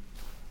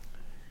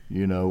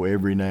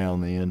 every now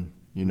and then,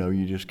 You know,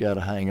 you just got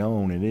to hang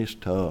on, and it's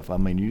tough. I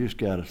mean, you just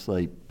got to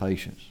say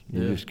patience.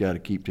 You just got to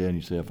keep telling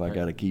yourself, I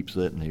got to keep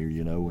sitting here,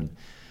 you know. And,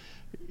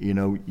 you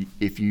know,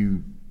 if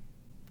you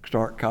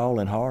start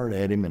calling hard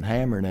at him and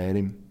hammering at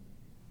him,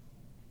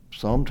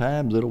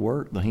 sometimes it'll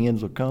work. The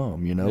hens will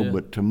come, you know. Yeah.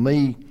 But to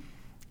me,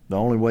 the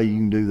only way you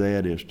can do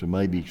that is to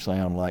maybe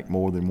sound like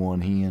more than one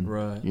hen.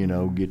 Right. You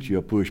know, get you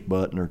a push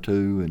button or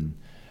two and,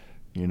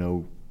 you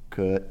know,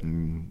 cut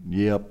and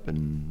yip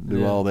and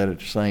do all that at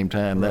the same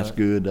time. Right. That's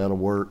good. That'll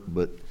work.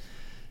 But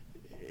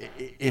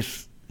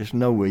it's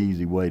no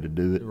easy way to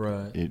do it.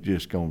 Right. It's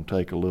just going to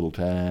take a little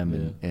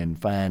time and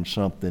find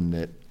something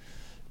that,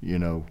 you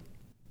know,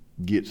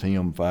 gets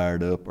him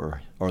fired up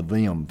or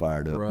them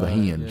fired up, the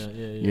hens.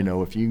 You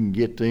know, if you can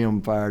get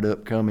them fired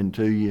up coming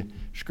to you,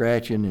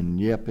 scratching and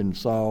yipping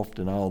soft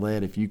and all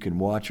that, if you can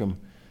watch them,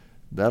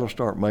 that'll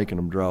start making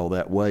them draw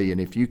that way. And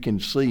if you can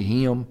see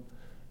him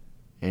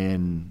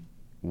and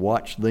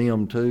watch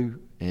them too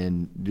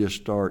and just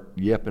start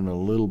yipping a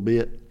little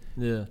bit,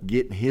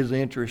 getting his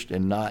interest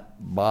and not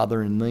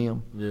bothering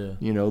them,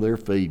 you know, they're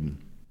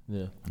feeding,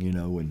 you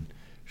know, and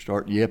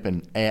start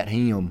yipping at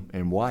him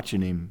and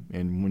watching him,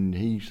 and when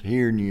he's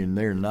hearing you and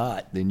they're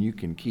not, then you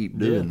can keep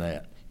doing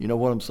that. You know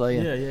what I'm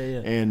saying?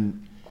 Yeah.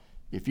 And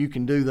if you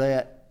can do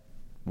that,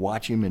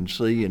 watch him and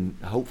see,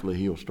 and hopefully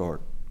he'll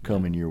start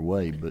coming your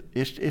way. But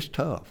it's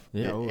tough.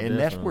 And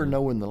that's where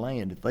knowing the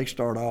land. If they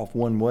start off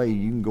one way,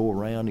 you can go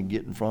around and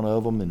get in front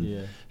of them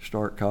and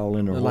start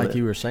calling or like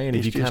you were saying,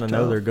 if you kind of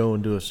know they're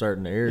going to a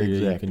certain area,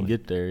 you can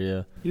get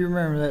there. You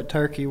remember that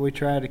turkey we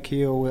tried to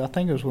kill with, I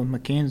think it was with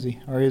Mackenzie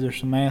or either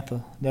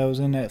Samantha, that was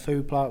in that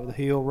food plot with the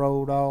heel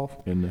rolled off.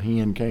 And the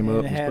hen came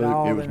up and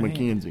spooked. It was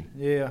Mackenzie.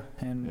 Yeah.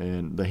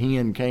 And the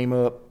hen came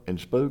up and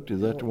spooked.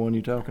 Is that the one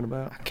you're talking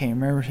about? I can't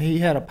remember. He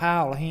had a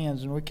pile of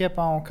hens, and we kept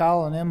on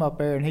calling them up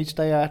there, and he'd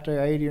stay out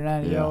there 80 or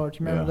 90 yards.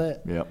 You remember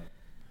that? Yep.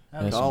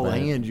 All the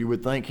hens, you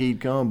would think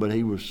he'd come, but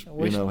he was,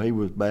 he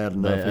was bad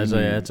enough.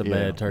 That's a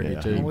bad turkey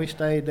too. And we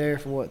stayed there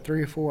for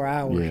 3 or 4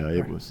 hours. Yeah,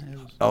 it was.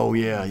 Oh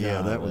yeah,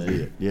 that was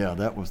it. Yeah,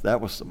 that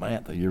was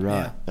Samantha. You're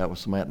right. Yeah. That was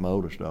Samantha, my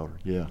oldest daughter.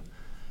 Yeah,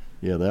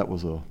 that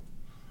was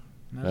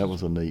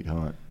a neat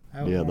hunt.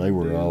 Yeah, they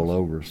were all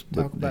over us.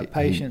 Talk about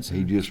patience.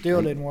 He just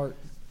still didn't work.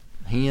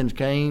 Hens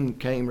came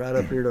right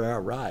up here to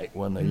our right,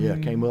 wasn't they? Yeah,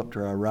 came up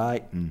to our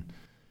right, and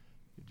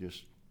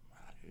just.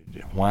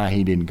 Why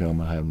he didn't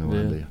come, I have no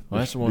idea. Well,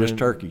 that's just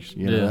turkeys,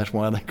 you know. That's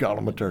why they call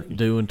him a turkey.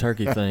 Doing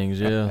turkey things,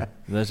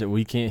 That's it.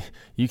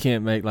 You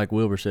can't make, like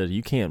Wilbur said,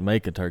 you can't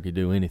make a turkey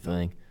do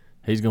anything.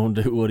 He's going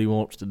to do what he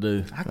wants to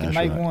do. I can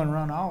make one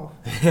run off.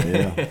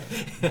 Yeah.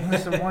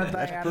 That's the one thing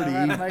I know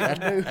how to make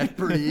him do. That's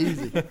pretty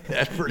easy.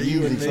 That's pretty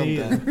easy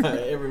sometimes.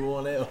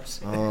 Everyone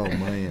else. Oh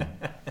man.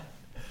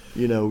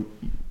 You know,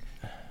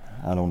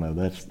 I don't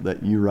know.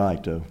 You're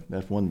right though.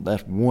 That's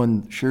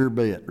one sure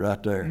bet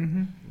right there.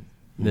 Mm-hmm.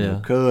 You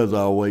know, Cuz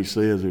always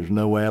says there's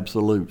no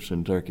absolutes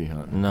in turkey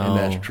hunting. No. And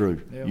that's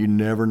true. Yep. You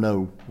never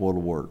know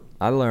what'll work.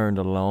 I learned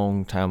a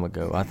long time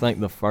ago. I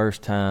think the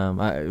first time,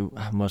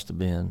 I must have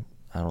been,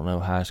 I don't know,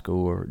 high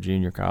school or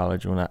junior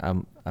college, when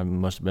I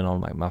must have been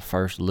on like my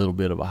first little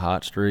bit of a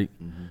hot streak,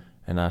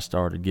 and I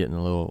started getting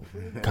a little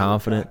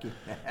confident,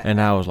 and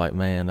I was like,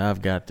 man,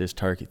 I've got this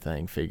turkey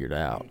thing figured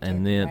out.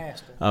 And then,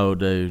 oh,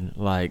 dude,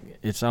 like,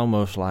 it's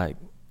almost like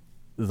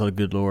the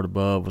good Lord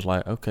above was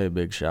like, okay,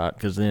 big shot,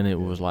 because then it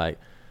was like,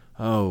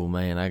 oh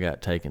man, I got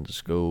taken to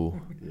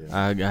school.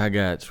 I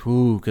got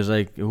because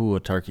a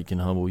turkey can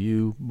humble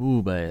you,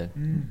 bad,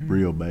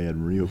 real bad,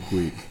 real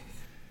quick.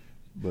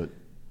 But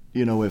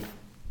you know, if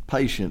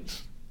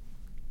patience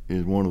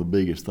is one of the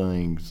biggest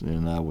things,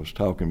 and I was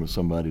talking with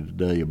somebody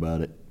today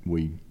about it.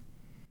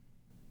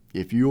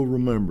 If you'll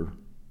remember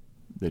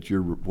that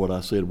what I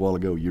said a while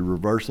ago, you're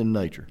reversing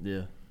nature.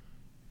 Yeah.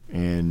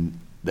 And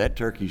that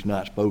turkey's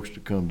not supposed to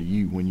come to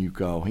you when you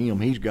call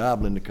him. He's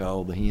gobbling to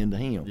call the hen to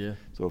him. Yeah.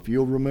 So if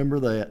you'll remember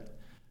that,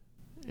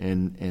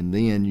 and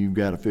then you've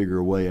got to figure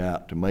a way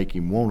out to make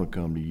him want to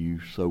come to you.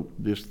 So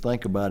just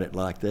think about it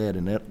like that,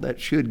 and that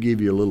should give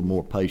you a little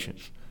more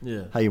patience.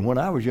 Yeah. Hey, when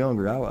I was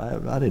younger,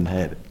 I didn't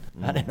have it.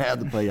 I didn't have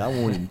the pay. I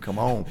wanted him to come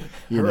on,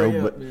 you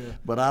know.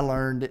 But I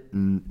learned it,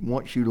 and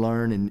once you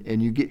learn,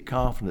 and you get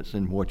confidence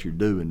in what you're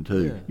doing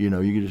too. Yeah. You know,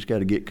 you just got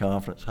to get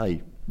confidence.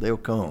 Hey, they'll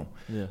come.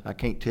 Yeah. I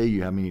can't tell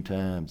you how many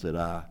times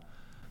that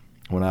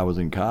when I was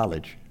in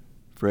college,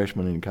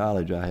 freshman in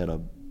college, I had a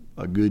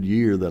good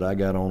year that I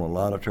got on a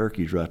lot of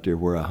turkeys right there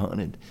where I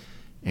hunted,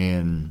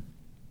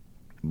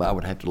 but I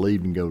would have to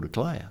leave and go to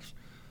class,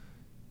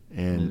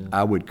 and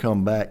I would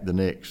come back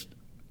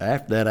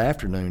after that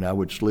afternoon, I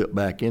would slip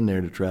back in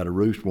there to try to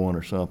roost one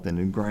or something,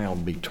 and the ground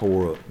would be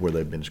tore up where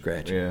they've been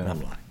scratching. Yeah. And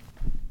I'm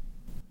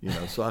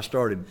like, so I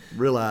started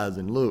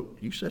realizing, look,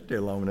 you sit there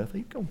long enough,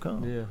 he's gonna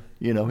come. Yeah.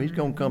 He's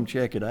gonna come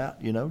check it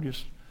out.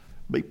 Just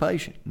be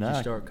patient. Did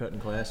you start cutting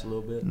class a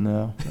little bit?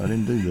 No, I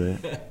didn't do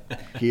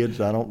that.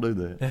 Kids, I don't do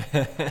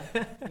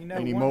that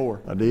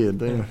anymore. I did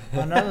then.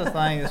 Another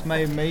thing that's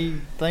made me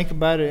think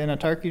about it in a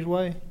turkey's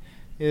way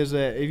is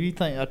that if you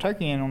think a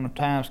turkey ain't on the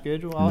time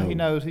schedule, all he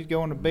No. knows he's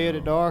going to bed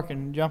at dark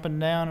and jumping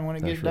down, and when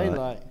it That's gets right.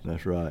 daylight,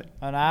 That's right.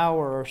 an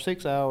hour or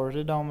 6 hours,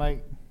 it don't make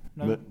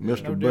no. But no Mr.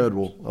 difference.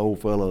 Bedwell, old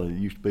fella,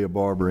 used to be a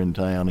barber in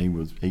town.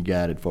 He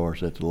guided for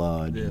us at the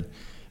lodge. Yeah. And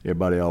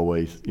everybody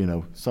always,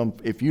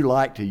 if you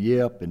like to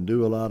yep and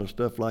do a lot of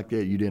stuff like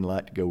that, you didn't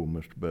like to go with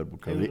Mr. Bedwell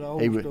He was old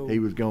because school. he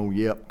was going to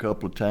yep a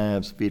couple of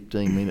times.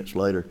 15 minutes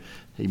later,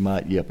 he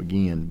might yep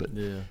again. But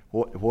Yeah.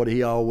 what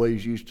he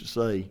always used to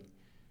say,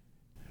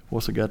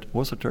 what's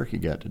a turkey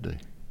got to do?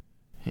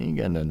 He ain't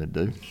got nothing to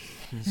do.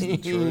 He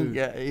ain't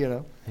got, He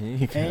ain't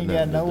He ain't got nothing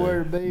to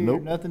nowhere do. to be or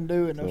Nope. nothing to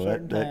do at no So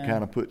certain that time.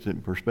 kind of puts it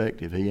in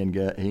perspective. He ain't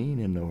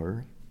in no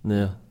hurry.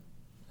 Yeah.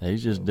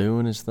 He's just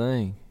doing his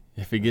thing.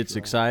 If he gets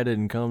excited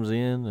and comes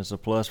in, it's a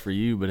plus for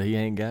you, but he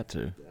ain't got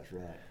to. That's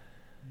right.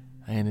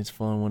 And it's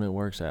fun when it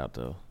works out,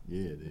 though.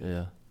 Yeah, it is.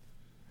 Yeah.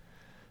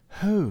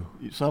 Whew.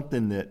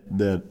 Something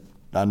that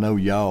I know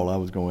y'all, I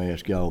was going to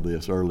ask y'all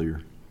this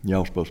earlier.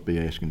 Y'all supposed to be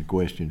asking the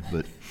questions,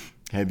 but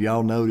have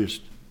y'all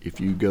noticed if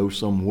you go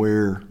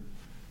somewhere,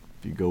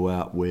 if you go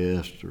out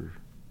west or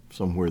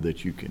somewhere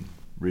that you can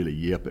really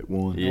yep at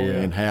one Yeah.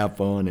 and have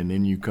fun, and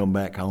then you come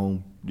back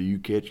home, do you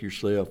catch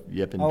yourself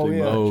yepping Oh too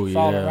yeah, much? Oh,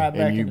 falling yeah. right back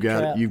And in the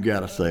you've trap. got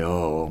to say,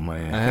 oh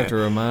man. I have to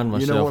remind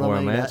You know myself what I where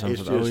I'm mean? at. It's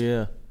Sometimes. Oh, just-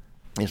 yeah.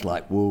 It's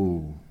like,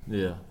 whoa,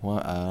 Yeah.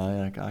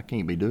 why I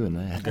can't be doing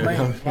that.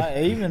 I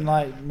mean, even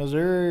like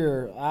Missouri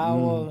or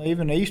Iowa,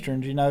 even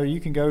Easterns, you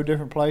can go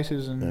different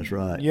places and That's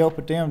right. yelp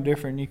at them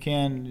different than you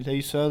can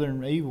these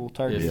Southern evil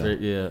turkeys.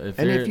 If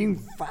And they're-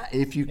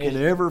 if you can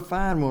ever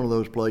find one of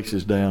those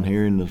places down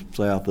here in the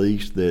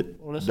southeast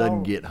that Well, it's doesn't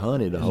all- get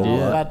hunted a It's whole all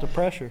Yeah. lot, about the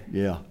pressure.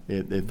 yeah,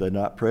 if they're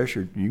not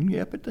pressured, you can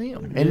yep at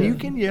them, and you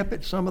can yep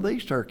at some of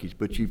these turkeys,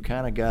 but you've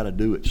kind of got to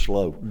do it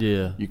slow.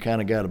 Yeah. You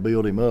kind of got to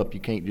build him up. You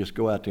can't just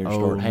go out there and Oh,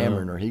 start no.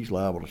 hammering, or he's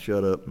liable to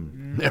shut up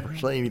and never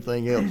say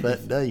anything else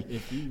that day.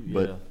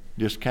 But yeah.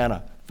 just kind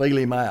of feel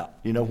him out.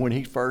 When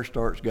he first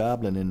starts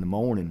gobbling in the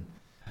morning,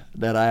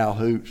 that owl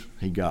hoots,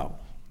 he gobbles.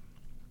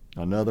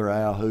 Another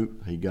owl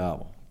hoot, he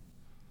gobbles.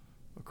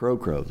 A crow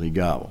crows, he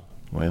gobbles.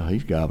 Well,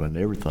 he's gobbling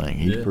everything.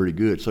 He's Yeah. pretty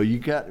good. So you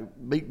got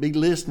to be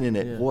listening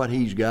at Yeah. what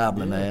he's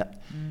gobbling at,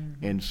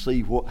 and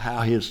see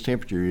how his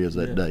temperature is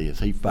that Yeah. day. Is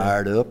he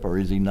fired up or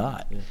is he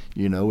not?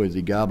 Is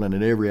he gobbling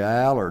at every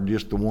owl or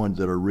just the ones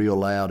that are real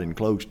loud and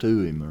close to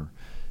him?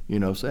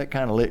 Or, so that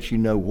kind of lets you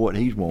know what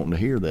he's wanting to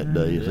hear that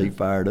day. Is he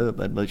fired up?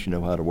 That lets you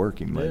know how to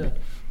work him, maybe. Yeah.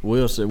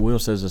 Will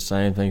says the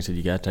same thing. Said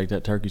you got to take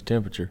that turkey's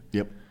temperature.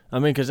 Yep. I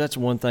mean, because that's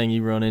one thing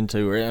you run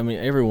into. Or I mean,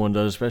 everyone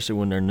does, especially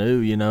when they're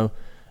new.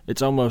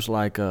 It's almost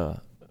like I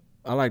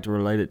like to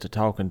relate it to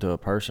talking to a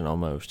person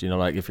almost.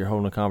 Like if you're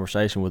holding a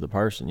conversation with a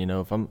person.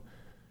 If I'm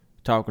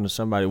talking to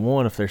somebody,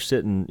 if they're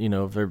sitting,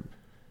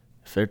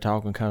 if they're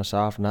talking kind of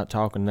soft and not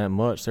talking that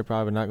much, they're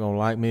probably not going to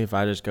like me if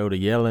I just go to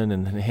yelling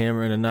and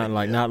hammering and not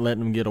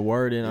letting them get a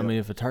word in. I mean,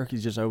 if a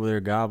turkey's just over there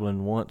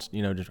gobbling once,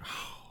 just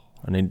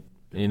and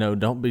then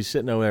don't be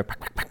sitting over there.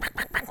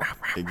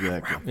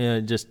 Exactly. Yeah,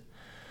 just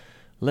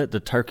let the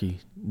turkey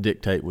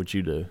dictate what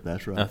you do.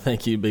 That's right. I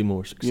think you'd be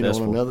more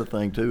successful. And another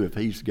thing too, if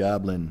he's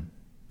gobbling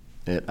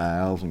at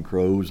owls and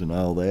crows and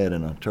all that,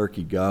 and a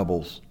turkey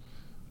gobbles,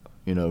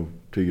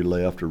 to your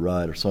left or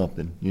right or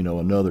something,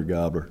 another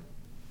gobbler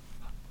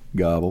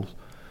gobbles.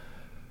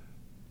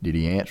 Did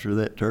he answer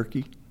that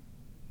turkey?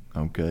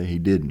 Okay, he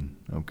didn't.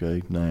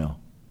 Okay, now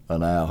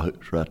an owl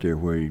hooks right there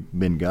where he'd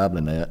been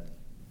gobbling at,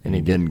 and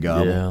he didn't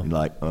gobble. Yeah. You're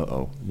like,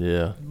 uh-oh.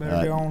 Yeah.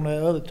 Better go on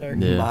that other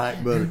turkey. Yeah.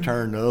 Might better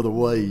turn the other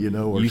way, or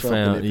You something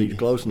found- if he's you-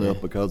 close enough,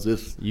 yeah. because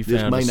this You may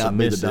found a not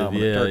be the submissive,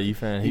 dominant yeah, turkey. you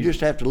found- You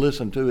just have to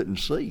listen to it and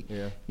see,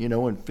 Yeah.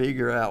 and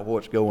figure out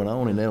what's going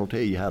on, and that'll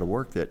tell you how to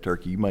work that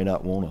turkey. You may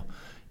not want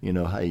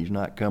to, hey, he's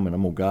not coming,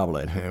 I'm going to gobble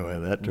at him.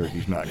 Well, that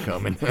turkey's not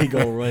coming. He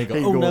gonna ring.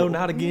 He Oh no, gonna-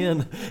 not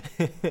again.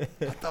 I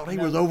thought he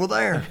was over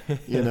there,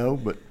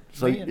 but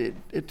so Me and-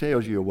 it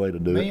tells you a way to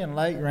do Me it. and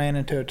Lake ran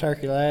into a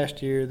turkey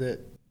last year that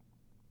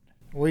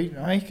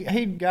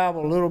he'd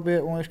gobble a little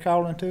bit when we was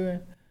calling to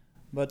him,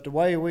 but the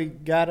way we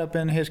got up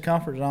in his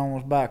comfort zone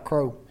was by a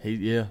crow.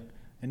 Yeah.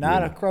 And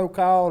not a crow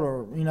called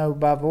or,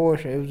 by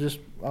voice. It was just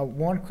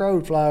one crow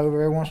would fly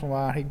over every once in a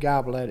while. He'd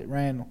gobble at it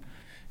random.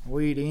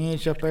 We'd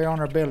inch up there on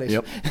our bellies.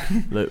 Yep.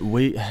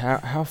 Look,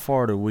 how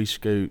far do we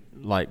scoot?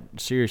 Like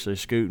seriously,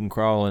 scooting,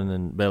 crawling,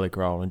 and belly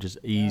crawling, just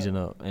easing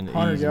up and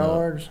 100 easing up.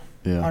 yards,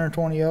 Yeah.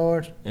 120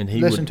 yards. And he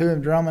Listen would- to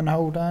him drumming the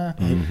whole time.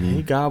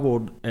 He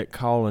gobbled at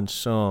calling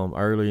some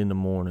early in the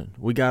morning.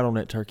 We got on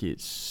that turkey at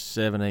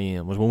 7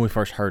 a.m. was when we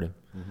first heard him.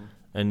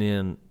 And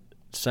then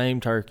same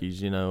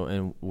turkeys,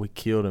 and we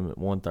killed him at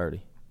 1:30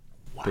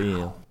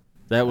 p.m.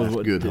 That was That's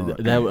what good hunt.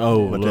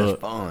 But look,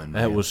 that's fun.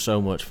 that man. was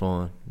so much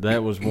fun.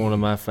 That was one of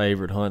my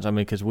favorite hunts. I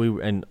mean, because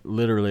and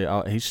literally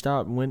he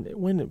stopped when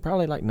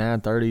probably like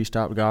 9:30. He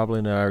stopped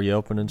gobbling at our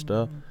yelping and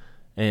stuff,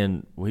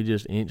 and we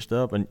just inched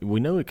up, and we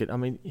know it could. I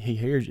mean, he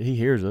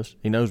hears us.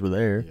 He knows we're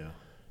there.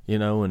 Yeah.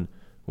 And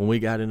when we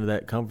got into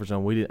that comfort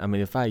zone, we did. I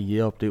mean, if I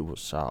yelped, it was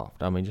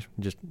soft. I mean,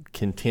 just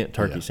content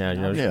turkey sound.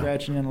 You know, Yeah.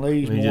 Scratching in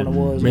leaves He more just- than it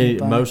was. me-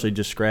 anything. mostly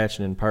just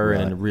scratching and purring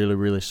Right. and really,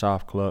 really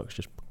soft clucks.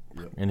 Just,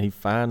 Yep. and he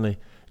finally,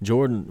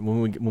 Jordan,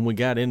 when we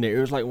got in there, it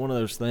was like one of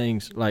those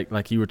things,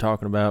 like you were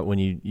talking about when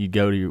you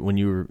go to when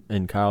you were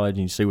in college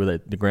and you see where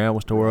the ground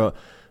was tore up.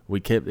 We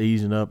kept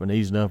easing up,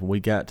 and we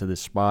got to this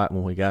spot.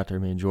 When we got there,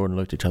 me and Jordan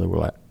looked at each other. We're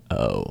like,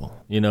 oh,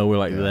 we're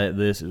like Yeah. that.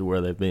 This is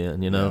where they've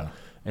been, Yeah.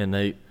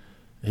 And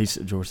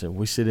George said,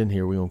 we sit in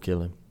here, we gonna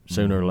kill him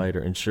sooner or later.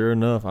 And sure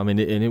enough, I mean,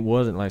 it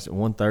wasn't like at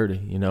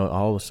 1:30.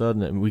 All of a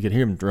sudden we could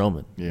hear him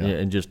drumming. Yeah.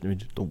 And just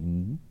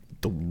boom,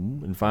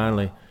 boom, and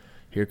finally,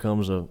 here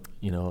comes a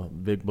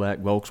big black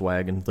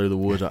Volkswagen through the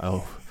woods.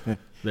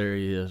 There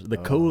he is. The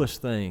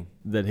coolest thing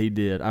that he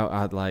did,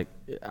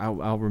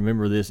 I'll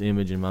remember this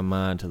image in my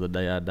mind till the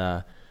day I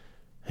die.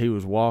 He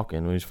was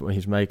walking.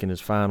 He's making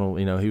his final.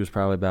 He was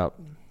probably about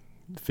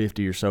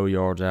 50 or so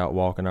yards out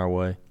walking our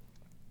way,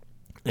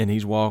 and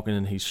he's walking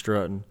and he's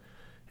strutting,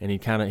 and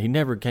he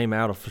never came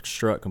out of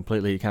strut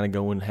completely. He kind of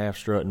go in half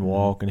strut and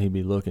walk, and he'd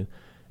be looking,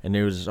 and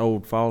there was this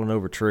old fallen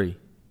over tree.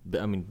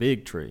 I mean,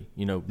 big tree.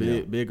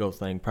 Big old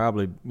thing.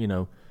 Probably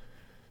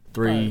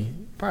Probably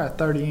a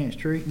 30-inch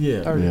tree.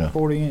 Yeah. 30 Yeah.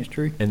 40-inch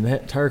tree. And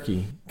that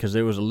turkey, because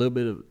there was a little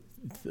bit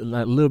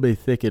of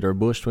thicket or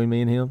bush between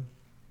me and him,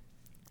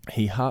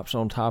 he hops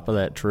on top of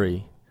that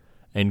tree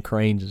and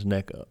cranes his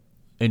neck up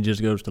and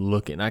just goes to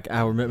looking.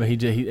 I remember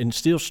he and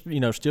still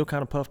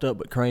kind of puffed up,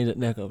 but cranes that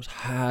neck up as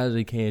high as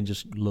he can,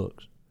 just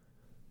looks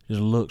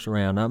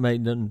around, not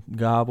making nothing,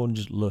 gobbling,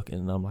 just looking.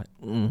 And I'm like,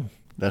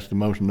 That's the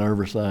most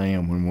nervous I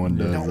am when one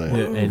does that.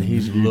 Yeah, and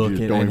he's You just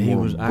looking, don't and he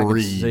even was. wanna I could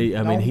breathe. see. I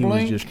mean, Don't he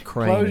blink, was just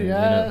close craning. your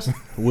eyes.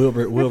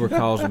 Wilbur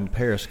calls them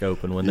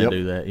periscoping when they Yep.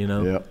 do that.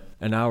 Yep.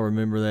 And I'll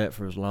remember that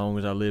for as long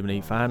as I live. And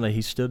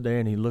he stood there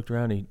and he looked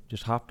around. And he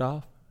just hopped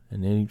off,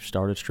 and then he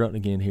started strutting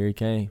again. Here he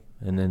came,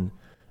 and then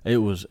it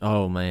was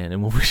man.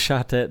 And when we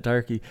shot that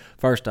turkey,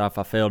 first off,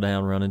 I fell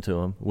down running to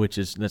him,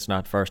 that's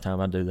not the first time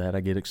I do that.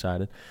 I get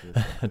excited.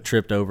 I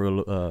tripped over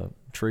a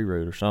tree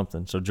root or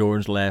something. So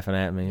Jordan's laughing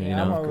at me.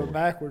 Yeah, I'm over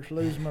backwards,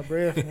 losing my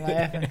breath and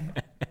laughing.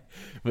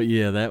 But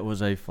yeah, that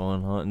was a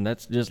fun hunt, and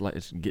that's just like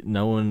getting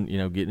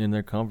in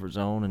their comfort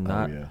zone and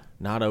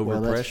not over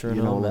pressuring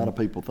them. A lot of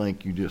people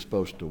think you're just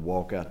supposed to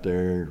walk out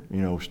there,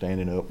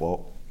 standing up,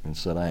 walk and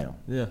sit down.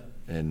 Yeah.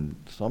 And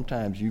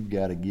sometimes you've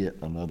got to get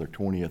another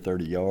 20 or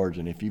 30 yards,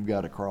 and if you've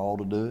got to crawl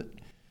to do it,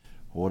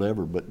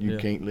 whatever, but you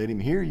can't let him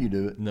hear you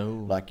do it. No.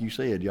 Like you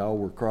said, y'all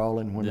were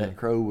crawling when Yeah. that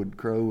crow would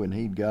crow and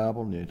he'd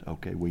gobble, and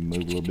okay, we move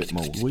a little bit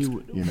more. We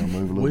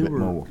move a little bit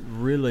more.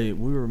 We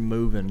were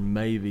moving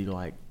maybe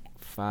like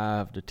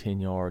 5 to 10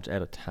 yards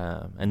at a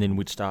time, and then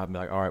we'd stop and be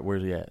like, all right,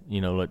 where's he at?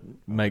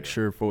 Make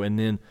sure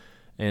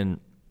and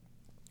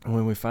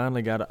when we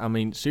finally got,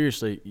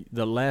 seriously,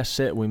 the last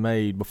set we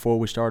made before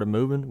we started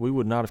moving, we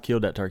would not have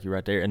killed that turkey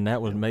right there, and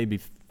that was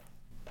maybe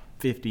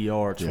 50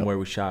 yards from where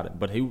we shot it.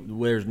 But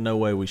there's no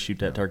way we shoot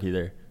that turkey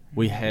there.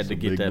 We had to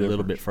get that a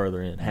little bit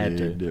further in. Had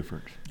to. Big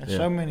difference. There's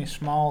so many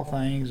small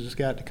things that's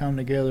got to come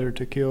together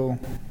to kill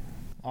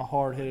a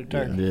hard-headed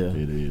turkey. Yeah.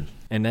 It is.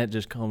 And that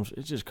just comes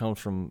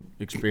from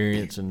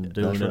experience and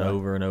doing That's it right.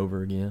 over and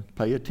over again.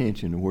 Pay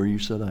attention to where you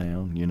sit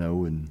down,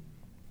 and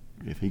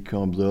if he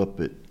comes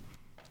up at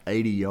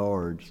 80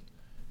 yards,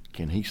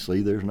 can he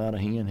see there's not a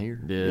hen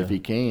here? Yeah. If he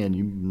can,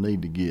 you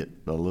need to get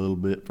a little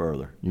bit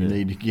further. You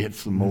need to get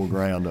some more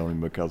ground on him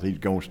because he's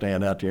going to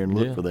stand out there and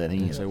look Yeah. for that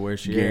hen. And say,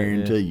 "Where's she at?"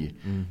 Guarantee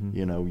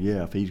Yeah.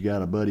 you. If he's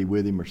got a buddy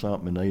with him or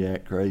something and they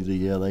act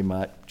crazy, they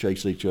might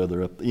chase each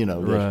other up, Right.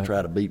 just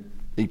try to beat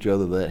each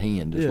other that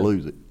hen, just Yeah.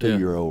 lose it, Yeah.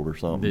 2-year-old or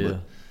something. Yeah. But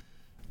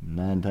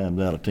 9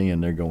 times out of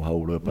 10, they're going to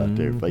hold up out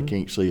there. If they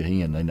can't see a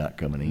hen, they're not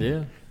coming in.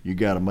 Yeah. You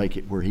got to make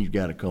it where he's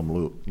got to come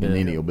look, and Yeah.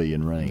 then he'll be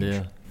in range.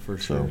 Yeah, for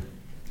sure. So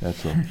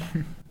that's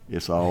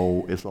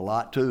it's a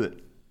lot to it.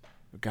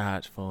 God,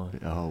 it's fun.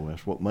 Oh,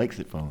 that's what makes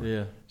it fun.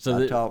 Yeah.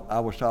 I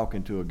was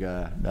talking to a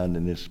guy,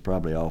 and this is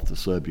probably off the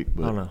subject,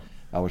 but Oh, no.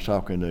 I was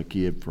talking to a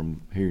kid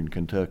from up here in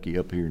Kentucky,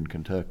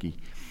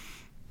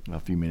 a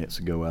few minutes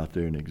ago out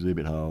there in the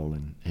exhibit hall,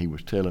 and he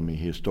was telling me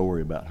his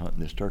story about hunting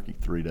this turkey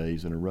 3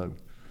 days in a row.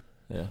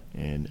 Yeah.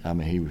 And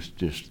he was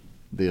just,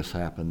 this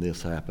happened,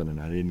 and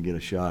I didn't get a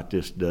shot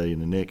this day,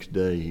 and the next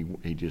day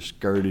he just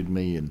skirted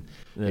me, and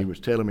he was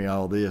telling me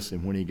all this,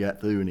 and when he got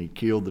through and he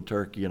killed the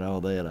turkey and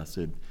all that, I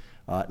said,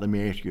 all right, let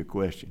me ask you a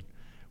question.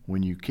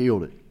 When you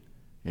killed it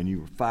and you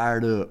were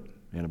fired up,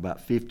 and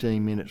about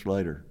 15 minutes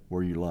later,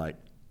 were you like,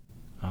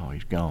 oh,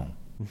 he's gone?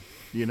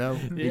 He's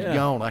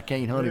gone. I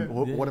can't hunt him.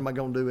 What am I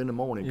going to do in the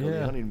morning? Because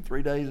I hunted him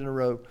 3 days in a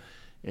row.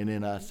 And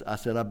then I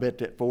said, I bet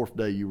that fourth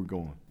day you were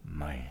going,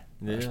 man,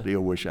 I still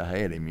wish I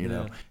had him,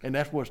 know. And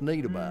that's what's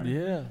neat about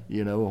it.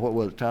 Yeah. What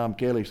was it? Tom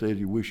Kelly says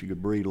you wish you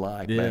could breathe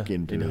life back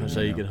into him.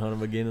 So you could hunt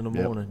them again in the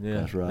morning. Yeah.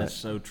 That's right. That's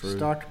so true.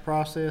 Start the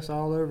process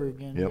all over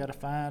again. You Yep. got to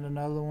find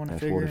another one and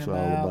That's figure what it's him all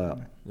out. about.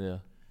 Yeah.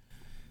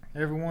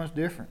 Everyone's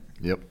different.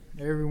 Yep.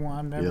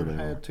 Everyone, I never they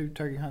had are. 2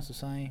 turkey hunts the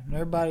same. And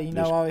everybody,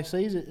 Just- always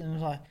sees it and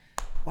it's like,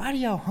 why do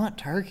y'all hunt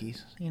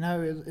turkeys? You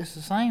know, it's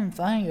the same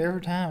thing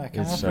every time I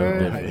come It's up so there.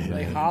 different,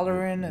 They man.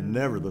 hollering and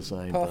Never the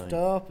same puffed thing.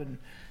 up, and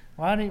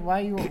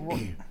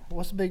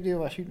what's the big deal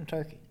about shooting a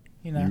turkey?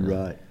 You know, You're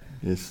right.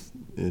 It's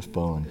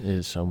fun. It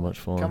is so much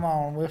fun. come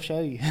on, we'll show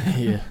you.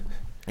 Yeah,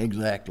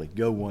 Exactly.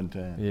 Go one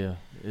time. yeah.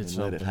 It's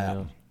And let it something happen.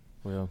 else.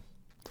 Well,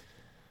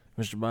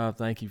 Mr. Bob,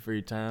 thank you for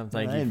your time.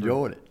 Thank I you.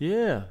 enjoyed it.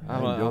 Yeah, I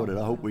enjoyed it.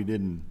 I hope we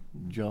didn't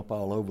jump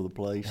all over the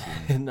place.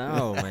 And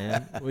No,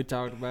 man. We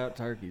talked about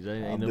turkeys. I'll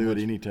Ain't no do much-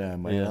 it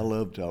anytime, man. Yeah. I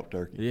love to talk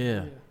turkey.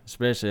 Yeah,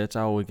 especially that's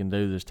all we can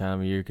do this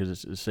time of year because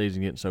it's the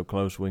season getting so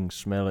close. We can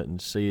smell it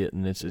and see it,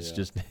 and it's Yeah.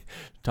 just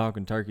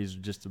talking turkeys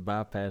just to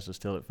bypass us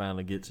till it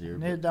finally gets here.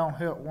 And it don't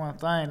help one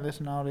thing.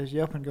 Listen to all this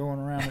yelping going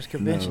around this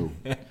convention.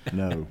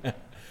 No.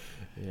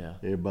 Yeah,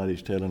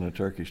 Everybody's telling a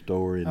turkey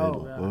story. And Oh,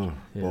 it'll, gosh. oh,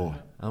 yeah. boy.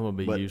 I'm gonna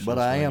be But useless. but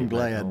I when am get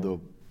back glad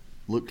home.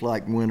 looks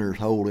like winter's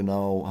holding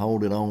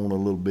on a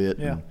little bit.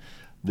 Yeah. And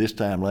this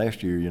time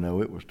last year, you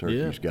know, it was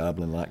turkeys Yeah.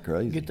 gobbling like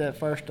crazy. Get that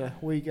first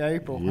week of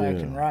April Yeah.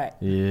 acting right.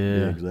 Yeah,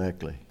 Yeah,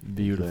 exactly.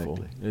 beautiful.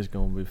 Exactly. It's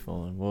gonna be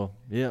fun. Well,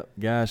 yeah,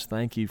 guys,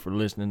 thank you for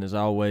listening. As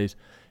always,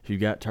 if you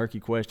got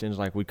turkey questions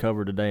like we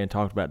covered today and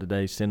talked about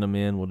today, send them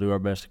in. We'll do our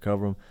best to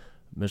cover them.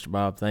 Mr.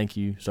 Bob, thank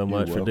you so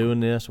much for welcome. doing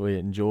this. We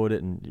enjoyed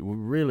it, and we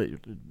really,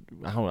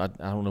 I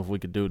don't know if we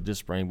could do it this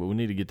spring, but we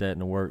need to get that in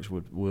the works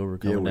with Wilbur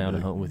coming we down do.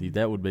 and hunt with you.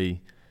 That would be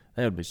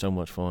so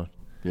much fun.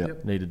 Yeah.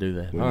 Yep. Need to do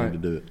that. We All need right. to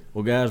do it.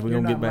 Well, guys, we're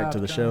You're gonna get not back to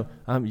allowed the to show.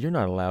 come. You're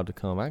not allowed to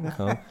come. I can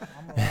come.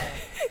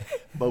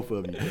 Both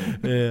of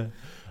you. Yeah.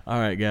 All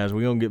right, guys,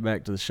 we're going to get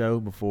back to the show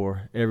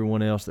before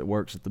everyone else that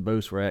works at the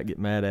booth we're at get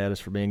mad at us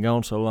for being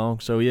gone so long.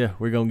 So, yeah,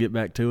 we're going to get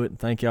back to it. And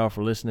thank y'all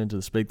for listening to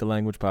the Speak the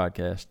Language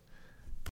podcast.